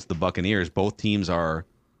Bay against the Buccaneers. Both teams are,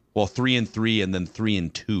 3-3 and then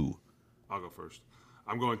 3-2. I'll go first.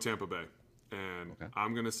 I'm going Tampa Bay. And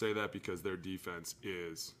I'm going to say that because their defense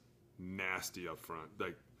is nasty up front.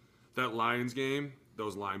 Like that Lions game,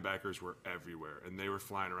 those linebackers were everywhere, and they were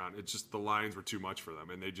flying around. It's just the Lions were too much for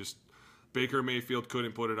them, and Baker Mayfield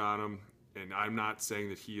couldn't put it on them. And I'm not saying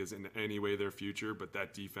that he is in any way their future, but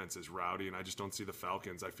that defense is rowdy, and I just don't see the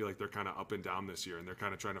Falcons. I feel like they're kind of up and down this year, and they're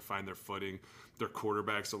kind of trying to find their footing. Their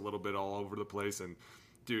quarterback's a little bit all over the place. And,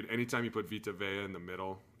 dude, anytime you put Vita Vea in the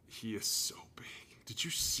middle, he is so big. Did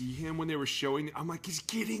you see him when they were showing? I'm like, he's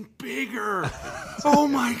getting bigger. Oh,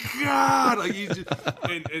 my God. Like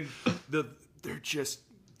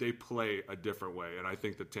they play a different way, and I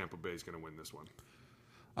think that Tampa Bay is going to win this one.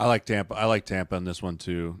 I like Tampa in this one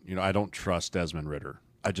too. I don't trust Desmond Ridder.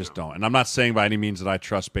 I just don't. And I'm not saying by any means that I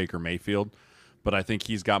trust Baker Mayfield, but I think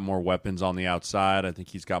he's got more weapons on the outside. I think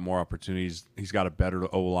he's got more opportunities. He's got a better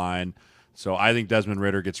O-line. So I think Desmond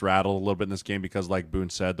Ridder gets rattled a little bit in this game because, like Boone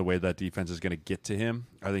said, the way that defense is going to get to him,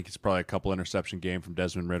 I think it's probably a couple interception game from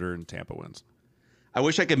Desmond Ridder, and Tampa wins. I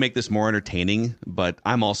wish I could make this more entertaining, but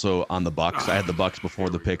I'm also on the Bucs. I had the Bucs before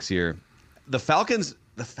the picks here. The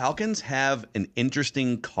Falcons have an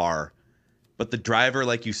interesting car, but the driver,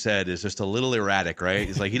 like you said, is just a little erratic, right?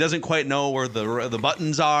 He's like, he doesn't quite know where the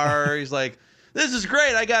buttons are. He's like, this is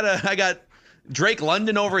great. I got Drake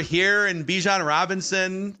London over here and Bijan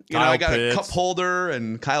Robinson. I got Pitts. A cup holder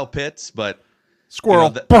and Kyle Pitts, but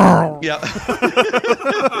squirrel. Yeah,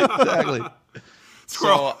 exactly.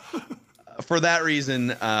 Squirrel. So for that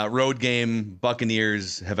reason, road game,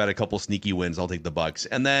 Buccaneers have had a couple sneaky wins. I'll take the Bucs,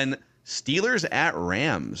 and then Steelers at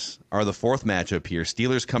Rams are the fourth matchup here.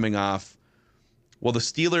 Steelers coming off. Well, the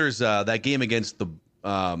Steelers that game against the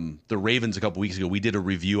Ravens a couple weeks ago. We did a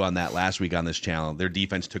review on that last week on this channel. Their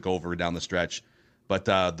defense took over down the stretch, but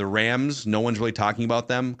the Rams, no one's really talking about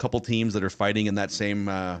them. A couple teams that are fighting in that same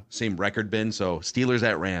record bin. So Steelers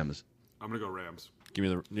at Rams. I'm gonna go Rams.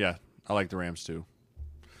 I like the Rams too.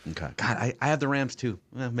 Okay. God, I have the Rams too.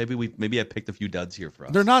 Maybe I picked a few duds here for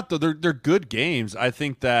us. They're good games. I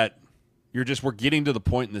think that we're getting to the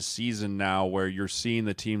point in the season now where you're seeing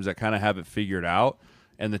the teams that kind of have it figured out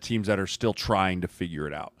and the teams that are still trying to figure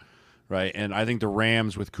it out. right? And I think the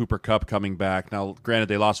Rams with Cooper Kupp coming back. Now, granted,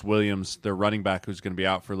 they lost Williams, their running back, who's going to be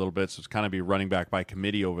out for a little bit, so it's kind of be running back by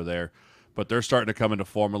committee over there. But they're starting to come into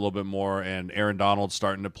form a little bit more, and Aaron Donald's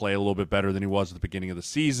starting to play a little bit better than he was at the beginning of the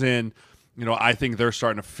season. I think they're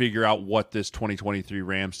starting to figure out what this 2023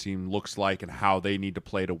 Rams team looks like and how they need to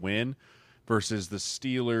play to win, versus the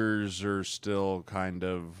Steelers are still kind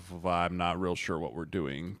of, I'm not real sure what we're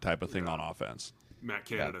doing type of thing on offense. Matt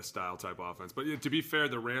Canada style type offense. But to be fair,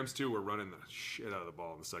 the Rams, too, were running the shit out of the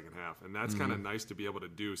ball in the second half. And that's kind of nice to be able to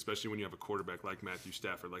do, especially when you have a quarterback like Matthew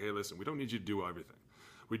Stafford. Like, hey, listen, we don't need you to do everything.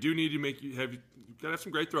 We do need to you got to have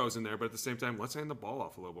some great throws in there, but at the same time, let's hand the ball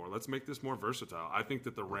off a little more. Let's make this more versatile. I think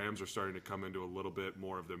that the Rams are starting to come into a little bit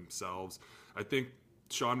more of themselves. I think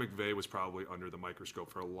Sean McVay was probably under the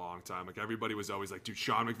microscope for a long time. Like, everybody was always like, dude,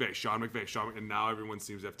 Sean McVay. And now everyone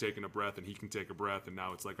seems to have taken a breath, and he can take a breath. And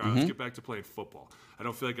now it's like, all right, let's get back to playing football. I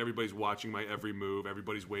don't feel like everybody's watching my every move.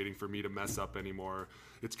 Everybody's waiting for me to mess up anymore.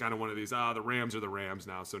 It's kind of one of these, the Rams are the Rams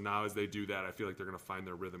now. So now as they do that, I feel like they're going to find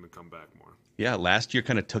their rhythm and come back more. Yeah, last year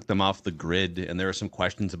kind of took them off the grid, and there were some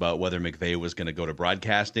questions about whether McVay was going to go to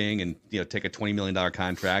broadcasting and take a $20 million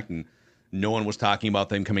contract, and no one was talking about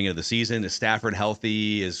them coming into the season. Is Stafford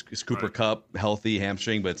healthy? Is Cooper Kupp healthy,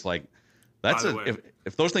 hamstring? But it's like,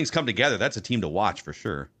 if those things come together, that's a team to watch for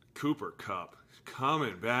sure. Cooper Kupp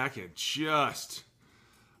coming back and just...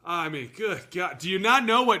 I mean, good God. Do you not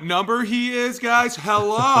know what number he is, guys?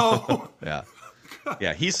 Hello.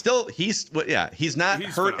 Yeah, he's not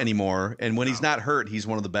hurt anymore. And when he's not hurt, he's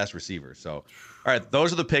one of the best receivers. So, all right,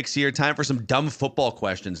 those are the picks here. Time for some dumb football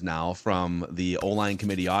questions now from the OLine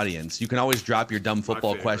Committee audience. You can always drop your dumb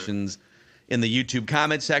football questions in the YouTube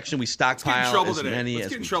comment section. We stockpile as many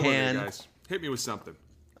as we can. Guys. Hit me with something.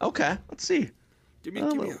 Okay, let's see. Give me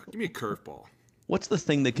a curveball. What's the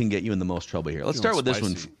thing that can get you in the most trouble here? Let's start with this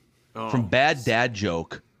one from Bad Dad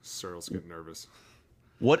Joke. Sirles getting nervous.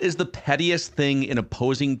 What is the pettiest thing an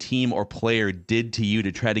opposing team or player did to you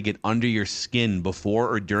to try to get under your skin before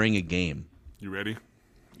or during a game? You ready?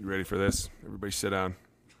 You ready for this? Everybody sit down.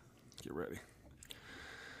 Get ready.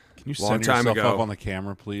 Can you send yourself up on the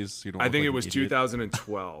camera, please? I think it was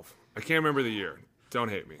 2012. I can't remember the year. Don't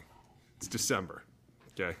hate me. It's December.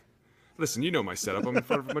 Okay. Listen, you know my setup. I'm in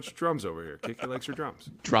front of a bunch of drums over here. Kick your legs or drums.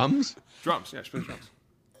 Drums? Drums. Yeah, spin drums.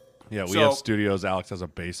 Yeah, we have studios. Alex has a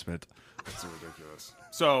basement. That's ridiculous.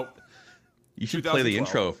 So, you should play the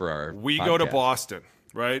intro for our We podcast. go to Boston,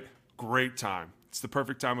 right? Great time. It's the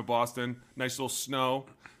perfect time in Boston. Nice little snow.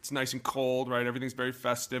 It's nice and cold, right? Everything's very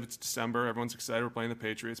festive. It's December. Everyone's excited. We're playing the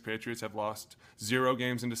Patriots. Patriots have lost 0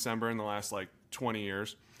 games in December in the last, 20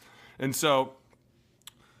 years. And so,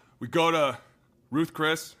 we go to Ruth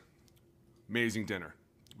Chris. Amazing dinner.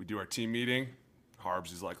 We do our team meeting.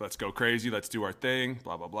 Harbs is like, let's go crazy. Let's do our thing.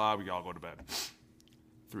 Blah, blah, blah. We all go to bed.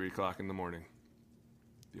 3 o'clock in the morning.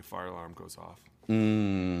 The fire alarm goes off.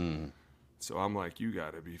 So I'm like, you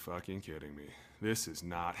got to be fucking kidding me. This is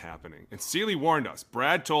not happening. And Seeley warned us.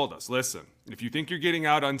 Brad told us, listen, if you think you're getting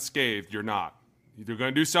out unscathed, you're not. They're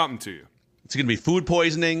going to do something to you. It's going to be food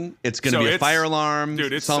poisoning. It's going to be a fire alarm.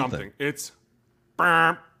 Dude, it's something. It's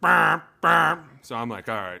burp, burp, burp. So I'm like,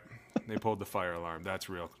 all right. They pulled the fire alarm. That's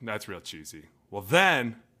real cheesy. Well,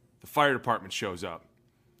 then the fire department shows up,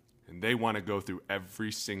 and they want to go through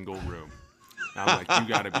every single room. And I'm like, you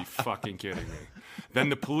got to be fucking kidding me. Then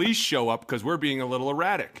the police show up because we're being a little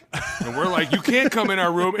erratic. And we're like, you can't come in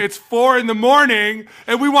our room. It's 4 a.m,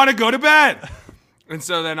 and we want to go to bed. And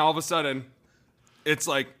so then all of a sudden, it's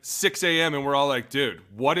 6 a.m., and we're all like, dude,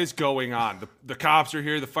 what is going on? The cops are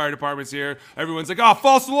here. The fire department's here. Everyone's like, oh,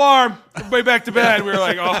 false alarm. Everybody back to bed. We were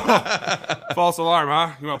like, oh, false alarm,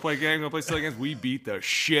 huh? You want to play a game? You want to play silly games? We beat the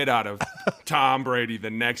shit out of Tom Brady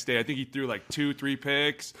the next day. I think he threw 2-3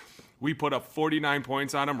 picks. We put up 49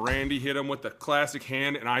 points on him. Randy hit him with the classic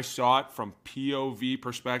hand, and I saw it from POV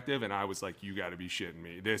perspective, and I was like, you got to be shitting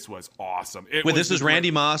me. This was awesome. This is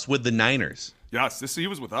Randy Moss with the Niners. Yes, he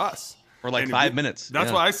was with us. For 5 minutes.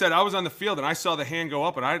 That's why I said I was on the field, and I saw the hand go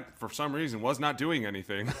up, and I, for some reason, was not doing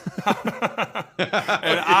anything. And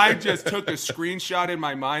I just took a screenshot in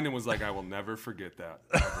my mind and was like, I will never forget that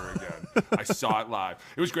ever again. I saw it live.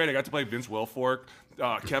 It was great. I got to play Vince Wilfork,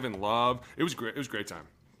 Kevin Love. It was great. It was a great time.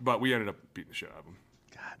 But we ended up beating the shit out of them.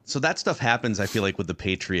 God. So that stuff happens, I feel like, with the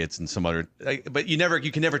Patriots and some other. But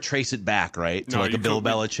you can never trace it back, right? To a Bill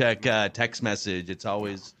Belichick text message. It's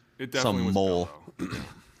always some mole.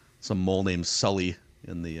 Some mole named Sully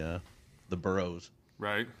in the Burrows.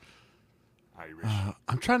 Right. Irish.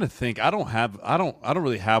 I'm trying to think. I don't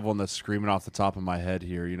really have one that's screaming off the top of my head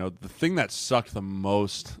here. The thing that sucked the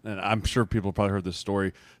most, and I'm sure people probably heard this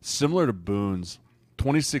story, similar to Boone's,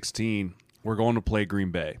 2016, we're going to play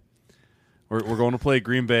Green Bay. We're going to play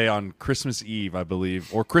Green Bay on Christmas Eve, I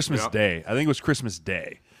believe, or Christmas Day. I think it was Christmas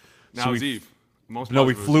Day. Now it's Eve.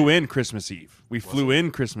 We flew in Christmas Eve. We flew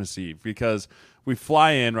in Christmas Eve because we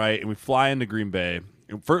fly in, right, and we fly into Green Bay.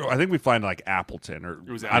 I think we fly into like Appleton or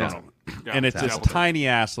I don't know. Yeah, and it's this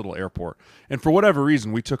tiny-ass little airport. And for whatever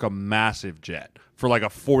reason, we took a massive jet for like a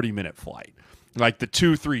 40-minute flight, like the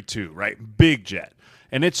 232, right? Big jet.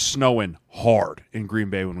 And it's snowing hard in Green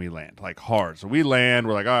Bay when we land, like hard. So we land,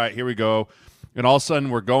 we're like, all right, here we go. And all of a sudden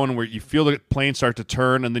we're going where you feel the plane start to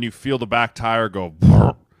turn, and then you feel the back tire go,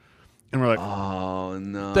 and we're like, oh,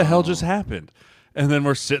 no. What the hell just happened? And then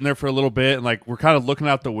we're sitting there for a little bit, and like we're kind of looking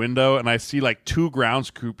out the window, and I see like two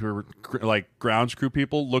grounds crew people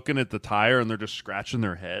looking at the tire, and they're just scratching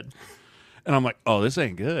their head. And I'm like, oh, this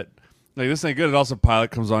ain't good. Like, this ain't good. And also,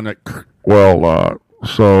 pilot comes on like, well,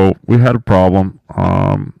 so we had a problem.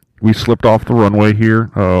 We slipped off the runway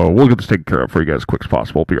here. We'll get this taken care of for you guys as quick as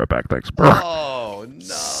possible. Be right back. Thanks. Oh,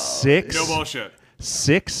 no. No bullshit.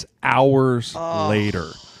 6 hours later,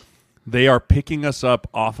 they are picking us up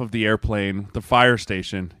off of the airplane, the fire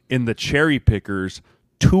station, in the cherry pickers,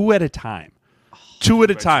 2 at a time. 2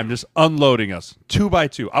 at a time, just unloading us, 2 by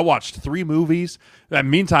 2. I watched 3 movies.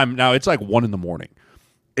 Meantime, now it's like 1 in the morning.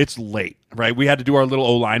 It's late, right? We had to do our little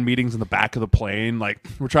OLine meetings in the back of the plane. Like,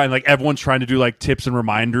 we're trying, like, everyone's trying to do, like, tips and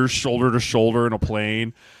reminders, shoulder to shoulder in a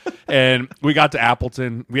plane. And we got to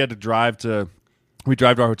Appleton. We drive to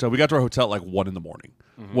our hotel. We got to our hotel at, like, 1 in the morning.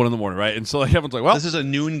 1 in the morning, right? And so, like, everyone's like, well. This is a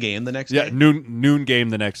noon game the next day? Yeah, noon game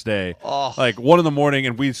the next day. Oh. Like, 1 in the morning,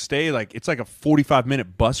 and we stay, like, it's like a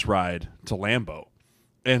 45-minute bus ride to Lambeau.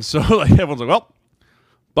 And so, like, everyone's like, well,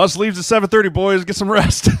 bus leaves at 7:30, boys. Get some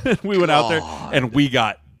rest. We went out there, and we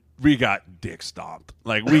got dick stomped.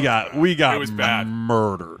 Like, we got it was bad.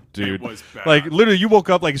 Murdered, dude. It was bad. Like, literally, you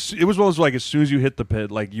woke up, like, it was one of those, like, as soon as you hit the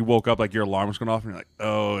pit, like, you woke up, like, your alarm was going off, and you're like,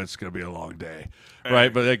 oh, it's going to be a long day.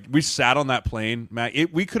 Right? But, like, we sat on that plane, Matt.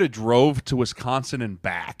 We could have drove to Wisconsin and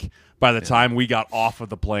back by the time we got off of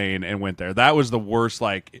the plane and went there. That was the worst,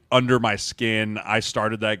 like, under my skin. I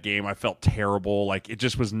started that game. I felt terrible. Like, it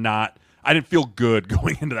just was not... I didn't feel good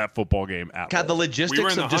going into that football game at all. God, the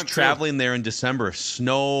logistics of just traveling there in December.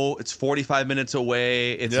 Snow, it's 45 minutes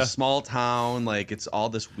away. It's a small town. Like, it's all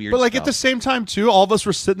this weird But, like, stuff. at the same time, too, all of us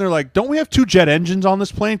were sitting there like, don't we have 2 jet engines on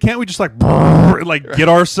this plane? Can't we just, like, brrr, like get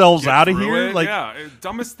ourselves out of here? It? Like,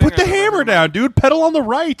 dumbest thing. Put the hammer down, dude. Pedal on the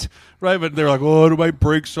right. Right, but they're like, oh, it might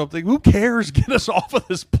break something. Who cares? Get us off of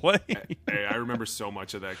this plane. Hey, I remember so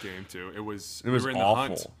much of that game, too. It was we were in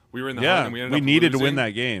awful. the hunt. We were in the hunt, and we ended up needed losing. to win that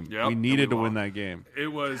game. Yep, we needed to win that game.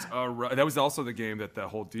 It was that was also the game that the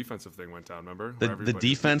whole defensive thing went down, remember? The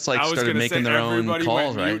defense, like, started making their own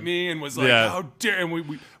calls, right? Mutiny and was like, how dare... And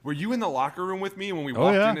we were you in the locker room with me when we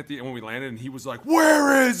walked in when we landed, and he was like,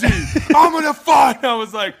 where is he? I'm going to fight. I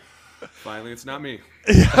was like... Finally, it's not me.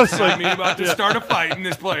 It's like me about to start a fight in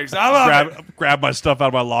this place. Grab my stuff out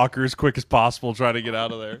of my locker as quick as possible, trying to get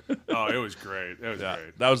out of there. Oh, it was great. It was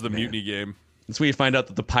great. That was the mutiny game. That's where you find out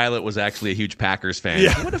that the pilot was actually a huge Packers fan.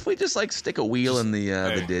 Yeah. What if we just, like, stick a wheel in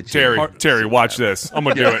the ditch? Terry, watch this. I'm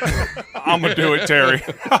going to do it. I'm going to do it, Terry.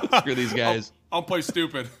 Screw these guys. I'll play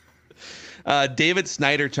stupid. David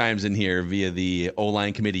Snyder chimes in here via the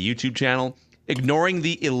OLine Committee YouTube channel. Ignoring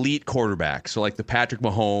the elite quarterbacks, so like the Patrick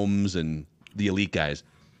Mahomes and the elite guys,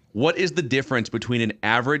 what is the difference between an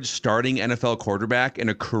average starting NFL quarterback and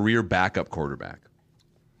a career backup quarterback?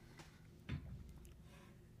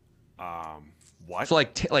 What? So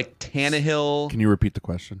like Tannehill. Can you repeat the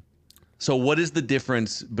question? So what is the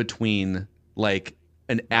difference between like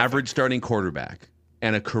an average starting quarterback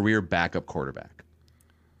and a career backup quarterback?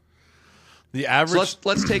 The average. So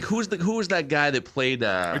let's take who was that guy that played?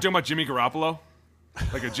 Are you talking about Jimmy Garoppolo?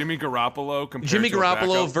 Like a Jimmy Garoppolo compared Jimmy to a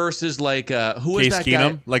Garoppolo backup? Versus like who is Case that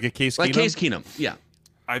Keenum? guy? Like a Case Keenum? Like Case Keenum, yeah.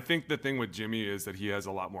 I think the thing with Jimmy is that he has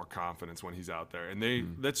a lot more confidence when he's out there.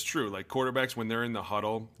 And that's true. Like quarterbacks, when they're in the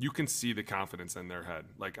huddle, you can see the confidence in their head,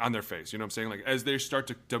 like on their face. You know what I'm saying? Like as they start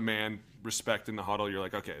to demand respect in the huddle, you're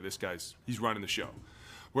like, okay, he's running the show.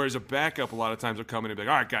 Whereas a backup, a lot of times will come in and be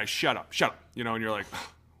like, all right, guys, shut up. You know, and you're like,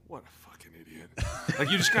 what a fucking idiot. Like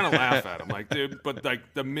you just kind of laugh at him. Like, dude, but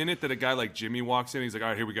like the minute that a guy like Jimmy walks in, he's like, all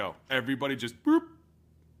right, here we go. Everybody just boop,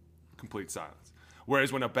 complete silence.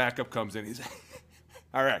 Whereas when a backup comes in, he's like,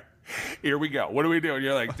 all right, here we go. What do we do? And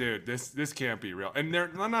you're like, dude, this can't be real. And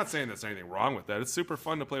I'm not saying there's anything wrong with that. It's super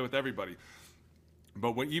fun to play with everybody.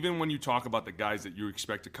 But even when you talk about the guys that you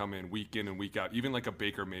expect to come in and week out, even like a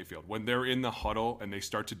Baker Mayfield, when they're in the huddle and they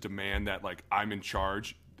start to demand that, like, I'm in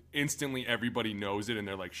charge, instantly everybody knows it and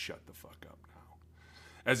they're like, shut the fuck up now.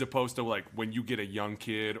 As opposed to, like, when you get a young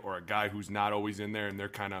kid or a guy who's not always in there and they're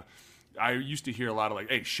kind of I used to hear a lot of like,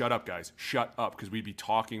 hey, shut up, guys. Shut up. Because we'd be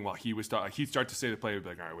talking while he was talking. He'd start to say the play. We'd be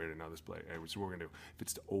like, all right, wait, another play. Hey, what's what we're going to do? If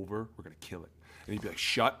it's over, we're going to kill it. And he'd be like,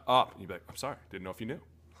 shut up. And you'd be like, I'm sorry. Didn't know if you knew.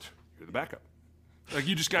 You're the backup. Like,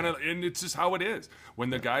 you just kind of, and it's just how it is. When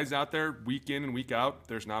the guy's out there week in and week out,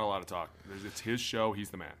 there's not a lot of talk. It's his show. He's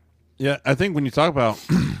the man. Yeah, I think when you talk about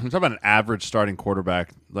an average starting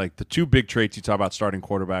quarterback, like the two big traits you talk about starting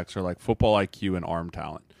quarterbacks are like football IQ and arm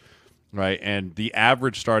talent, right? And the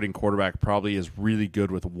average starting quarterback probably is really good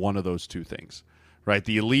with one of those two things, right?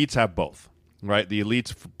 The elites have both, right? The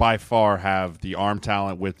elites by far have the arm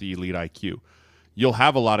talent with the elite IQ. You'll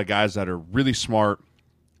have a lot of guys that are really smart,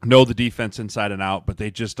 know the defense inside and out, but they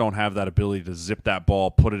just don't have that ability to zip that ball,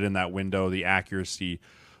 put it in that window, the accuracy.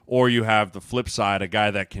 Or you have the flip side, a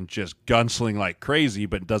guy that can just gunsling like crazy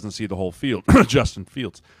but doesn't see the whole field, Justin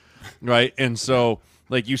Fields, right? And so,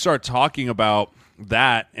 like, you start talking about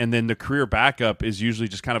that, and then the career backup is usually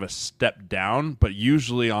just kind of a step down, but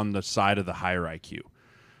usually on the side of the higher IQ.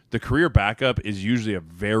 The career backup is usually a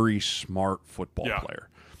very smart football player.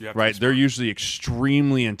 Right, they're usually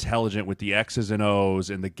extremely intelligent with the X's and O's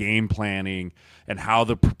and the game planning and how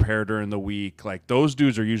they're prepared during the week. Like, those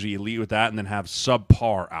dudes are usually elite with that, and then have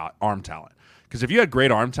subpar arm talent. Because if you had great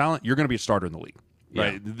arm talent, you're going to be a starter in the league.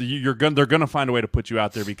 Right, they're going to find a way to put you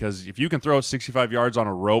out there, because if you can throw 65 yards on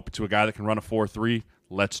a rope to a guy that can run a 4.3,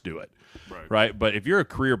 let's do it. Right, but if you're a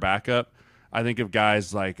career backup, I think of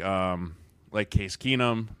guys like Case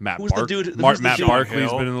Keenum, Matt Barkley's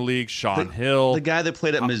been in the league. Sean Hill, the guy that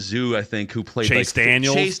played at Mizzou, I think, who played Chase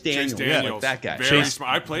Daniels. Chase Daniels, that guy. Very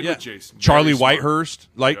smart. I played with Chase. Charlie Whitehurst,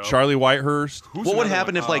 Charlie Whitehurst. What would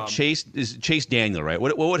happen if Chase Daniel, right?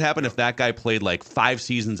 What would happen if that guy played like 5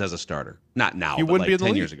 seasons as a starter? Not now, he wouldn't be in the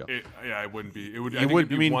 10 league. years ago. It wouldn't be. It would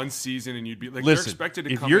be one season, and you'd be like, listen, you're expected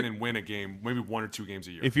to come in and win a game, maybe 1 or 2 games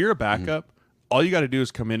a year. If you're a backup, all you got to do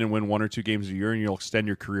is come in and win 1 or 2 games a year, and you'll extend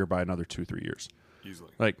your career by another 2-3 years. Easily.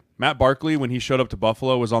 Like Matt Barkley, when he showed up to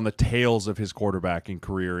Buffalo, was on the tails of his quarterbacking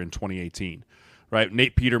career in 2018. Right,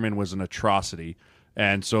 Nate Peterman was an atrocity,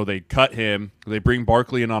 and so they cut him. They bring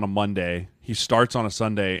Barkley in on a Monday. He starts on a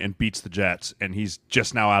Sunday and beats the Jets, and he's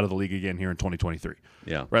just now out of the league again here in 2023.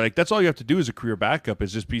 Yeah, right. Like, that's all you have to do as a career backup,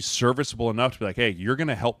 is just be serviceable enough to be like, hey, you're going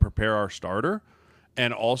to help prepare our starter.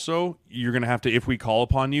 And also, you're going to have to, if we call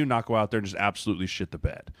upon you, not go out there and just absolutely shit the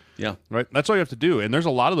bed. Yeah. Right? That's all you have to do. And there's a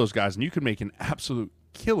lot of those guys, and you can make an absolute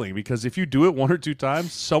killing, because if you do it 1 or 2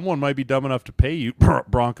 times, someone might be dumb enough to pay you,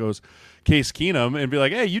 Broncos, Case Keenum, and be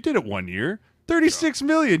like, hey, you did it 1 year. $36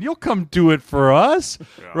 million. You'll come do it for us.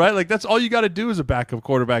 Right? Like, that's all you got to do as a backup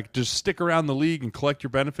quarterback. Just stick around the league and collect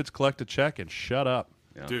your benefits, collect a check, and shut up.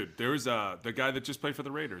 Yeah. Dude, there was the guy that just played for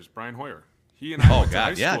the Raiders, Brian Hoyer. He and I went to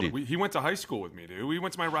high school. He went to high school with me, dude. We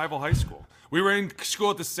went to my rival high school. We were in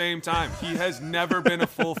school at the same time. He has never been a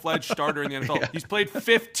full-fledged starter in the NFL. He's played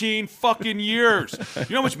 15 fucking years.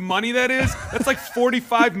 You know how much money that is? That's like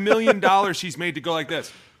 $45 million he's made to go like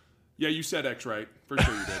this. Yeah, you said X right. For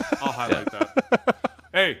sure you did. I'll highlight that.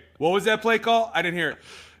 Hey, what was that play call? I didn't hear it.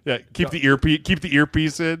 Yeah, keep the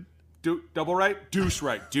earpiece in. Double right? Deuce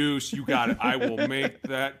right. Deuce, you got it. I will make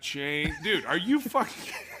that change. Dude, are you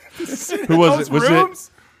fucking... Who was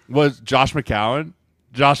it? Was Josh McCown?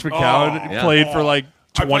 Josh McCown played for like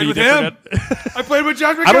 20 different. I played with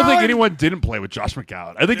Josh McCown. I don't think anyone didn't play with Josh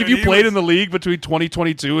McCown. I think if you played in the league between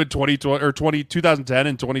 2022 and 2010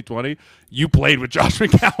 and 2020, you played with Josh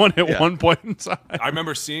McCown at one point in time. I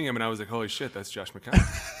remember seeing him and I was like, "Holy shit, that's Josh McCown."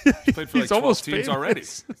 He played for like 12 teams already.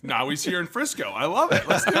 Now he's here in Frisco. I love it.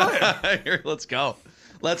 Let's do it. Here, let's go.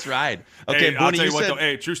 Let's ride. Okay, hey, I'll tell you what, though.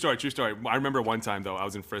 Hey, true story. I remember one time, though, I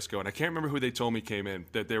was in Frisco, and I can't remember who they told me came in.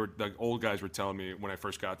 That they were, the old guys were telling me when I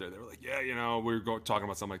first got there. They were like, yeah, you know, we were talking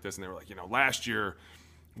about something like this, and they were like, you know, last year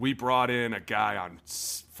we brought in a guy on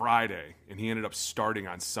Friday, and he ended up starting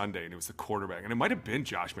on Sunday, and it was the quarterback. And it might have been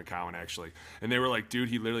Josh McCown, actually. And they were like, dude,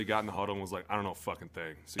 he literally got in the huddle and was like, I don't know a fucking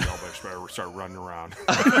thing. So y'all better start running around.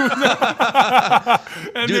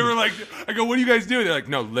 And dude, they were like, I go, what do you guys do? They're like,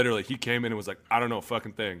 no, literally. He came in and was like, I don't know a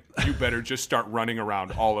fucking thing. You better just start running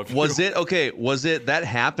around, all of you. Was it that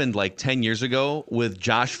happened like 10 years ago with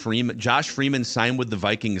Josh Freeman? Josh Freeman signed with the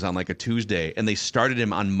Vikings on like a Tuesday, and they started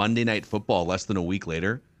him on Monday Night Football less than a week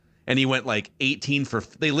later. And he went like 18 for.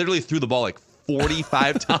 They literally threw the ball like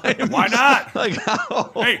 45 times. Why not? Like,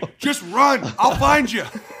 how? Hey, just run. I'll find you.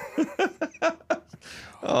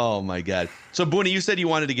 Oh my God. So Boone, you said you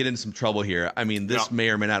wanted to get in some trouble here. I mean, this may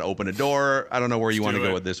or may not open a door. I don't know where you want to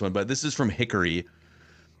go with this one, but this is from Hickory.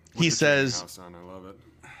 He says, I love it.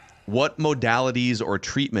 What modalities or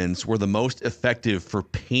treatments were the most effective for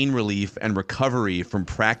pain relief and recovery from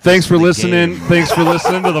practice? Thanks for listening. Thanks for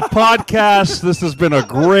listening to the podcast. This has been a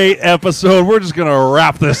great episode. We're just going to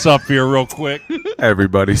wrap this up here real quick.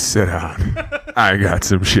 Everybody sit down. I got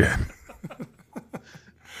some shit.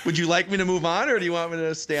 Would you like me to move on, or do you want me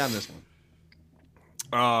to stay on this one?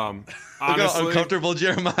 Honestly, Look how uncomfortable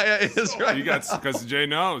Jeremiah is right because Jay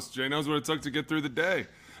knows what it took to get through the day.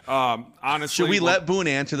 Honestly, should we let Boone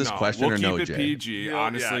answer this question we'll or no, keep Jay? it PG.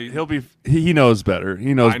 Honestly, He knows better.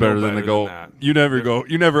 He knows better than to go. That. You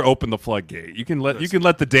never open the floodgate. You can let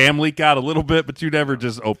the dam leak out a little bit, but you never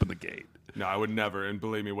just open the gate. No, I would never. And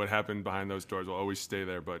believe me, what happened behind those doors will always stay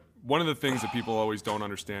there. But one of the things that people always don't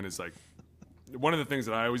understand is like, one of the things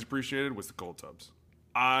that I always appreciated was the cold tubs.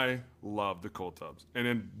 I love the cold tubs. And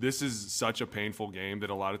then this is such a painful game that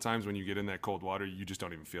a lot of times when you get in that cold water, you just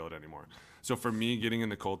don't even feel it anymore. So for me, getting in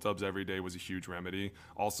the cold tubs every day was a huge remedy.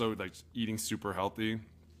 Also, like eating super healthy.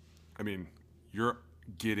 I mean, you're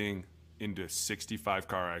getting into 65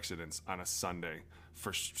 car accidents on a Sunday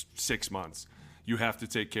for 6 months. You have to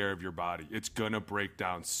take care of your body. It's going to break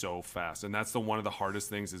down so fast. And that's one of the hardest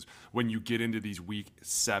things is when you get into these week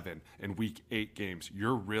 7 and week 8 games,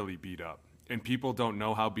 you're really beat up. And people don't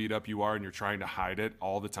know how beat up you are, and you're trying to hide it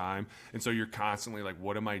all the time. And so you're constantly like,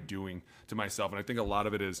 what am I doing to myself? And I think a lot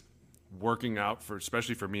of it is working out,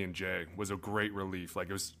 especially for me and Jay, was a great relief. Like,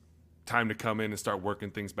 it was time to come in and start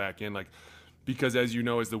working things back in. Like, because as you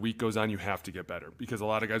know, as the week goes on, you have to get better. Because a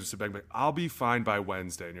lot of guys will sit back and be like, I'll be fine by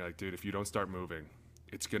Wednesday. And you're like, dude, if you don't start moving,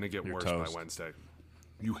 it's going to get worse by Wednesday.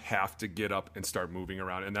 You have to get up and start moving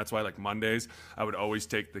around. And that's why, like, Mondays, I would always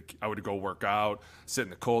I would go work out, sit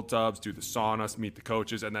in the cold tubs, do the saunas, meet the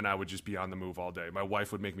coaches, and then I would just be on the move all day. My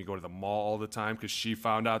wife would make me go to the mall all the time because she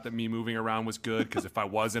found out that me moving around was good, because if I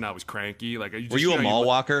wasn't, I was cranky. Like, were you a mall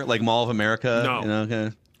walker, like Mall of America? No. You know,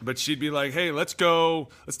 okay. But she'd be like, hey, let's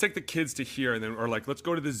take the kids to here, and then, or like, let's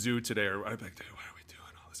go to the zoo today. Or I'd be like, dude, why are we doing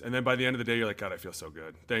all this? And then by the end of the day, you're like, God, I feel so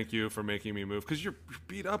good. Thank you for making me move. Because you're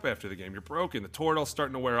beat up after the game. You're broken. The Toradol's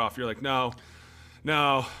starting to wear off. You're like, no,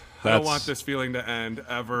 I don't want this feeling to end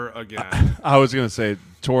ever again. I was going to say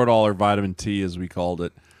Toradol, or vitamin T as we called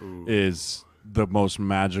it, is the most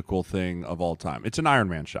magical thing of all time. It's an Iron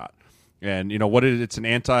Man shot. And you know what it is?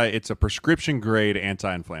 It's a prescription grade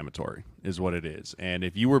anti-inflammatory is what it is. And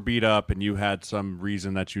if you were beat up and you had some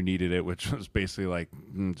reason that you needed it, which was basically like,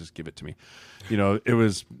 just give it to me. You know, it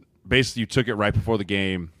was basically you took it right before the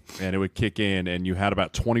game and it would kick in, and you had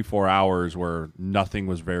about 24 hours where nothing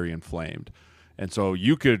was very inflamed. And so if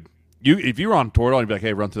you were on Toradol, you'd be like,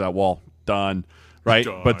 hey, run through that wall. Done. Right?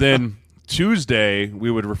 Done. But then Tuesday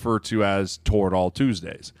we would refer to as Toradol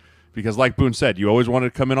Tuesdays. Because like Boone said, you always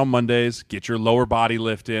wanted to come in on Mondays, get your lower body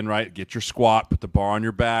lift in, right? Get your squat, put the bar on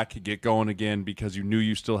your back, get going again, because you knew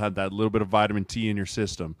you still had that little bit of vitamin T in your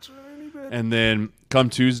system. And then come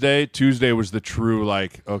Tuesday was the true,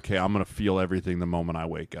 like, okay, I'm going to feel everything the moment I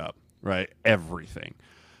wake up, right? Everything.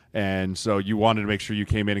 And so you wanted to make sure you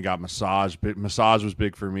came in and got massage. Massage was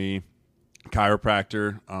big for me.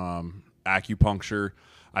 Chiropractor, acupuncture.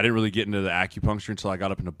 I didn't really get into the acupuncture until I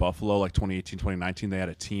got up into Buffalo, like 2018, 2019. They had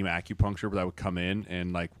a team acupuncture that would come in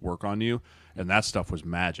and like work on you, and that stuff was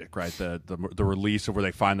magic, right? The release of where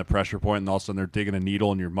they find the pressure point, and all of a sudden they're digging a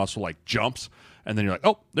needle, and your muscle like jumps, and then you're like,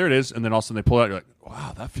 oh, there it is, and then all of a sudden they pull it out, you're like,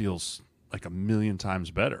 wow, that feels like 1,000,000 times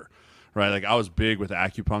better, right? Like I was big with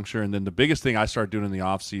acupuncture, and then the biggest thing I started doing in the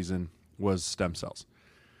off season was stem cells.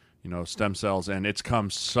 You know, stem cells, and it's come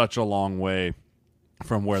such a long way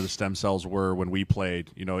from where the stem cells were when we played,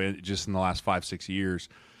 you know, just in the last 5-6 years,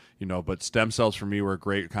 you know, but stem cells for me were a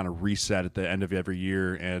great kind of reset at the end of every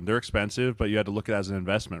year, and they're expensive, but you had to look at it as an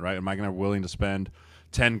investment, right? Am I going to be willing to spend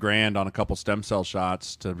 $10,000 on a couple stem cell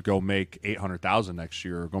shots to go make 800,000 next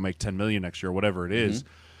year, or go make 10 million next year, or whatever it is?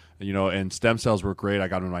 You know, and stem cells were great. I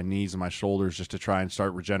got them in my knees and my shoulders just to try and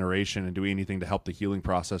start regeneration and do anything to help the healing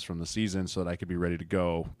process from the season so that I could be ready to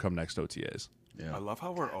go come next OTAs. Yeah. I love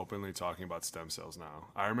how we're openly talking about stem cells now.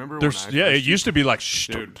 I remember it used to be like,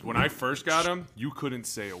 dude, when I first got them, you couldn't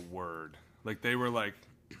say a word. Like, they were like,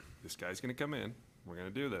 this guy's going to come in, we're going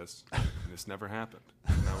to do this, and this never happened.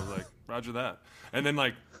 And I was like, roger that. And then,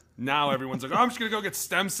 like, now everyone's like, oh, I'm just going to go get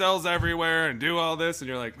stem cells everywhere and do all this. And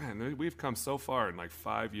you're like, man, we've come so far in like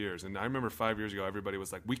 5 years. And I remember 5 years ago, everybody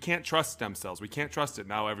was like, we can't trust stem cells. We can't trust it.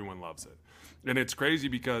 Now everyone loves it. And it's crazy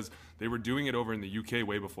because they were doing it over in the UK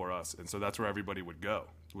way before us. And so that's where everybody would go,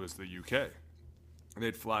 was the UK.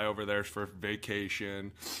 They'd fly over there for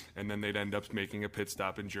vacation, and then they'd end up making a pit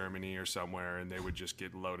stop in Germany or somewhere, and they would just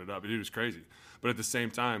get loaded up. It was crazy. But at the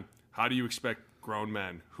same time, how do you expect grown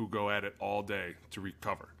men who go at it all day to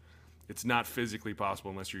recover? It's not physically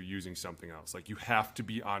possible unless you're using something else. Like, you have to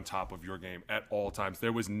be on top of your game at all times.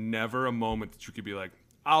 There was never a moment that you could be like,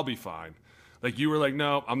 I'll be fine. Like, you were like,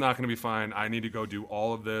 no, I'm not going to be fine. I need to go do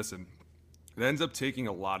all of this. And it ends up taking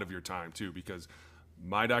a lot of your time, too, because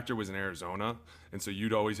my doctor was in Arizona, and so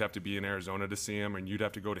you'd always have to be in Arizona to see him, and you'd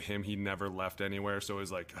have to go to him. He never left anywhere, so it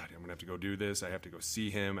was like, God, I'm going to have to go do this. I have to go see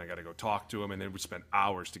him. I got to go talk to him, and then we'd spend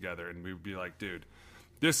hours together, and we'd be like, dude,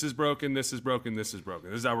 this is broken, this is broken, this is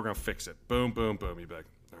broken. This is how we're going to fix it. Boom, boom, boom. You'd be like,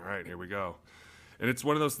 all right, here we go. And it's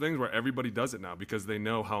one of those things where everybody does it now because they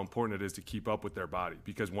know how important it is to keep up with their body.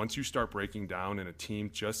 Because once you start breaking down and a team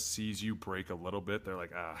just sees you break a little bit, they're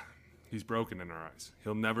like, he's broken in our eyes.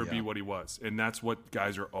 He'll never be what he was. And that's what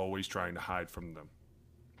guys are always trying to hide from them.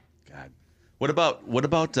 God. What about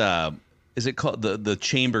is it called the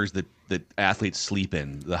chambers that athletes sleep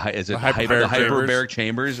in? Is it the hyperbaric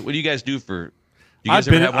chambers? What do you guys do for I've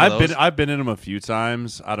been in them a few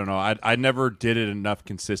times. I don't know. I never did it enough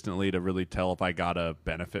consistently to really tell if I got a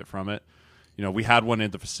benefit from it. You know, we had one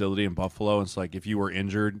at the facility in Buffalo. And it's like if you were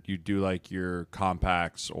injured, you'd do like your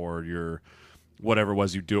compacts or your whatever it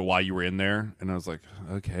was, you do it while you were in there. And I was like,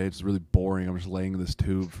 okay, it's really boring. I'm just laying in this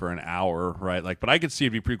tube for an hour, right? Like, but I could see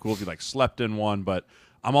it'd be pretty cool if you like slept in one, but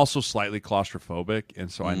I'm also slightly claustrophobic,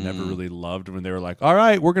 and so I never really loved when they were like, all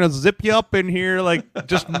right, we're gonna zip you up in here, like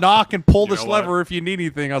just knock and pull this lever if you need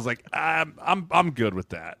anything. I was like, I'm good with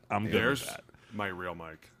that. There's my real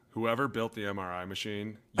mic. Whoever built the MRI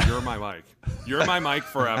machine, you're my mic. You're my mic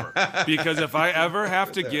forever. Because if I ever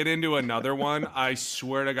have to get into another one, I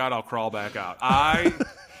swear to God, I'll crawl back out. I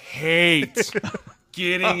hate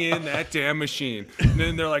getting in that damn machine. And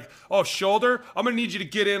then they're like, oh, shoulder? I'm going to need you to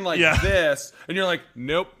get in like this. And you're like,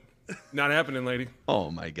 nope, not happening, lady.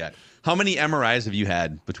 Oh, my God. How many MRIs have you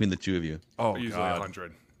had between the two of you? Oh, usually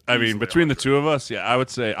 100. I mean, between the two of us, I would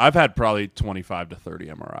say I've had probably 25 to 30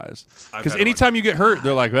 MRIs. Because anytime you get hurt,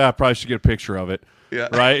 they're like, I probably should get a picture of it. Yeah.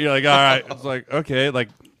 Right? You're like, all right. It's like, okay, like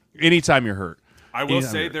anytime you're hurt. I will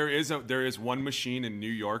say there is one machine in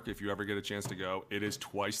New York, if you ever get a chance to go. It is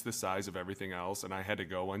twice the size of everything else, and I had to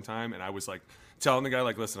go one time, and I was like telling the guy,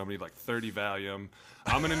 like, listen, I'm going to need like 30 Valium.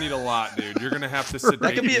 I'm going to need a lot, dude. You're going to have to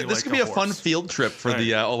sedate me like This could be a fun field trip for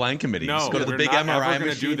the OLine Committee. No, just go to the we're big not MRI ever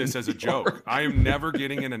going to do this as a York. joke. I am never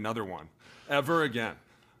getting in another one ever again.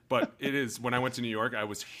 But it is, when I went to New York, I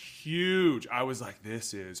was huge. I was like,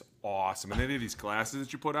 this is awesome. And they had these glasses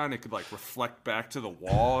that you put on. It could like reflect back to the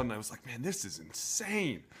wall. And I was like, man, this is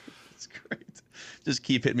insane. It's great. Just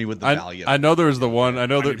keep hitting me with the Valium. I know there's the one. I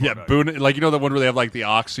know that, Boone, like, you know, the one where they have like the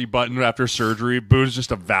oxy button after surgery. Boone's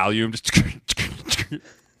just a Valium. Just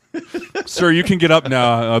sir, you can get up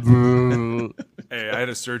now. Hey, I had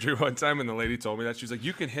a surgery one time, and the lady told me that. She was like,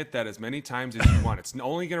 you can hit that as many times as you want. It's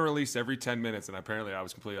only going to release every 10 minutes. And apparently I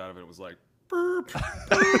was completely out of it. It was like, burp,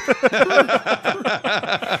 burp.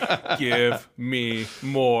 Give me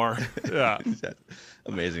more. Yeah.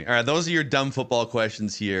 Amazing. All right, those are your dumb football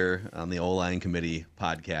questions here on the OLine Committee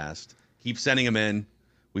podcast. Keep sending them in.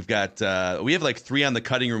 We've got we have like 3 on the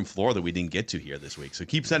cutting room floor that we didn't get to here this week. So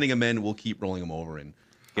keep sending them in. We'll keep rolling them over and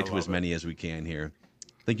get to as many as we can here.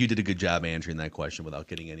 I think you did a good job answering that question without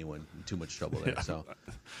getting anyone in too much trouble there. So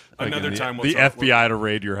another time, the FBI to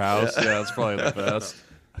raid your house. Yeah, that's probably the best.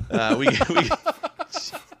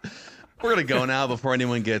 We're gonna go now before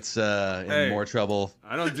anyone gets in more trouble.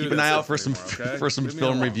 I don't do Keep an eye out for anymore, some okay?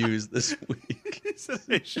 film reviews this week. He said,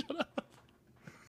 hey, shut up.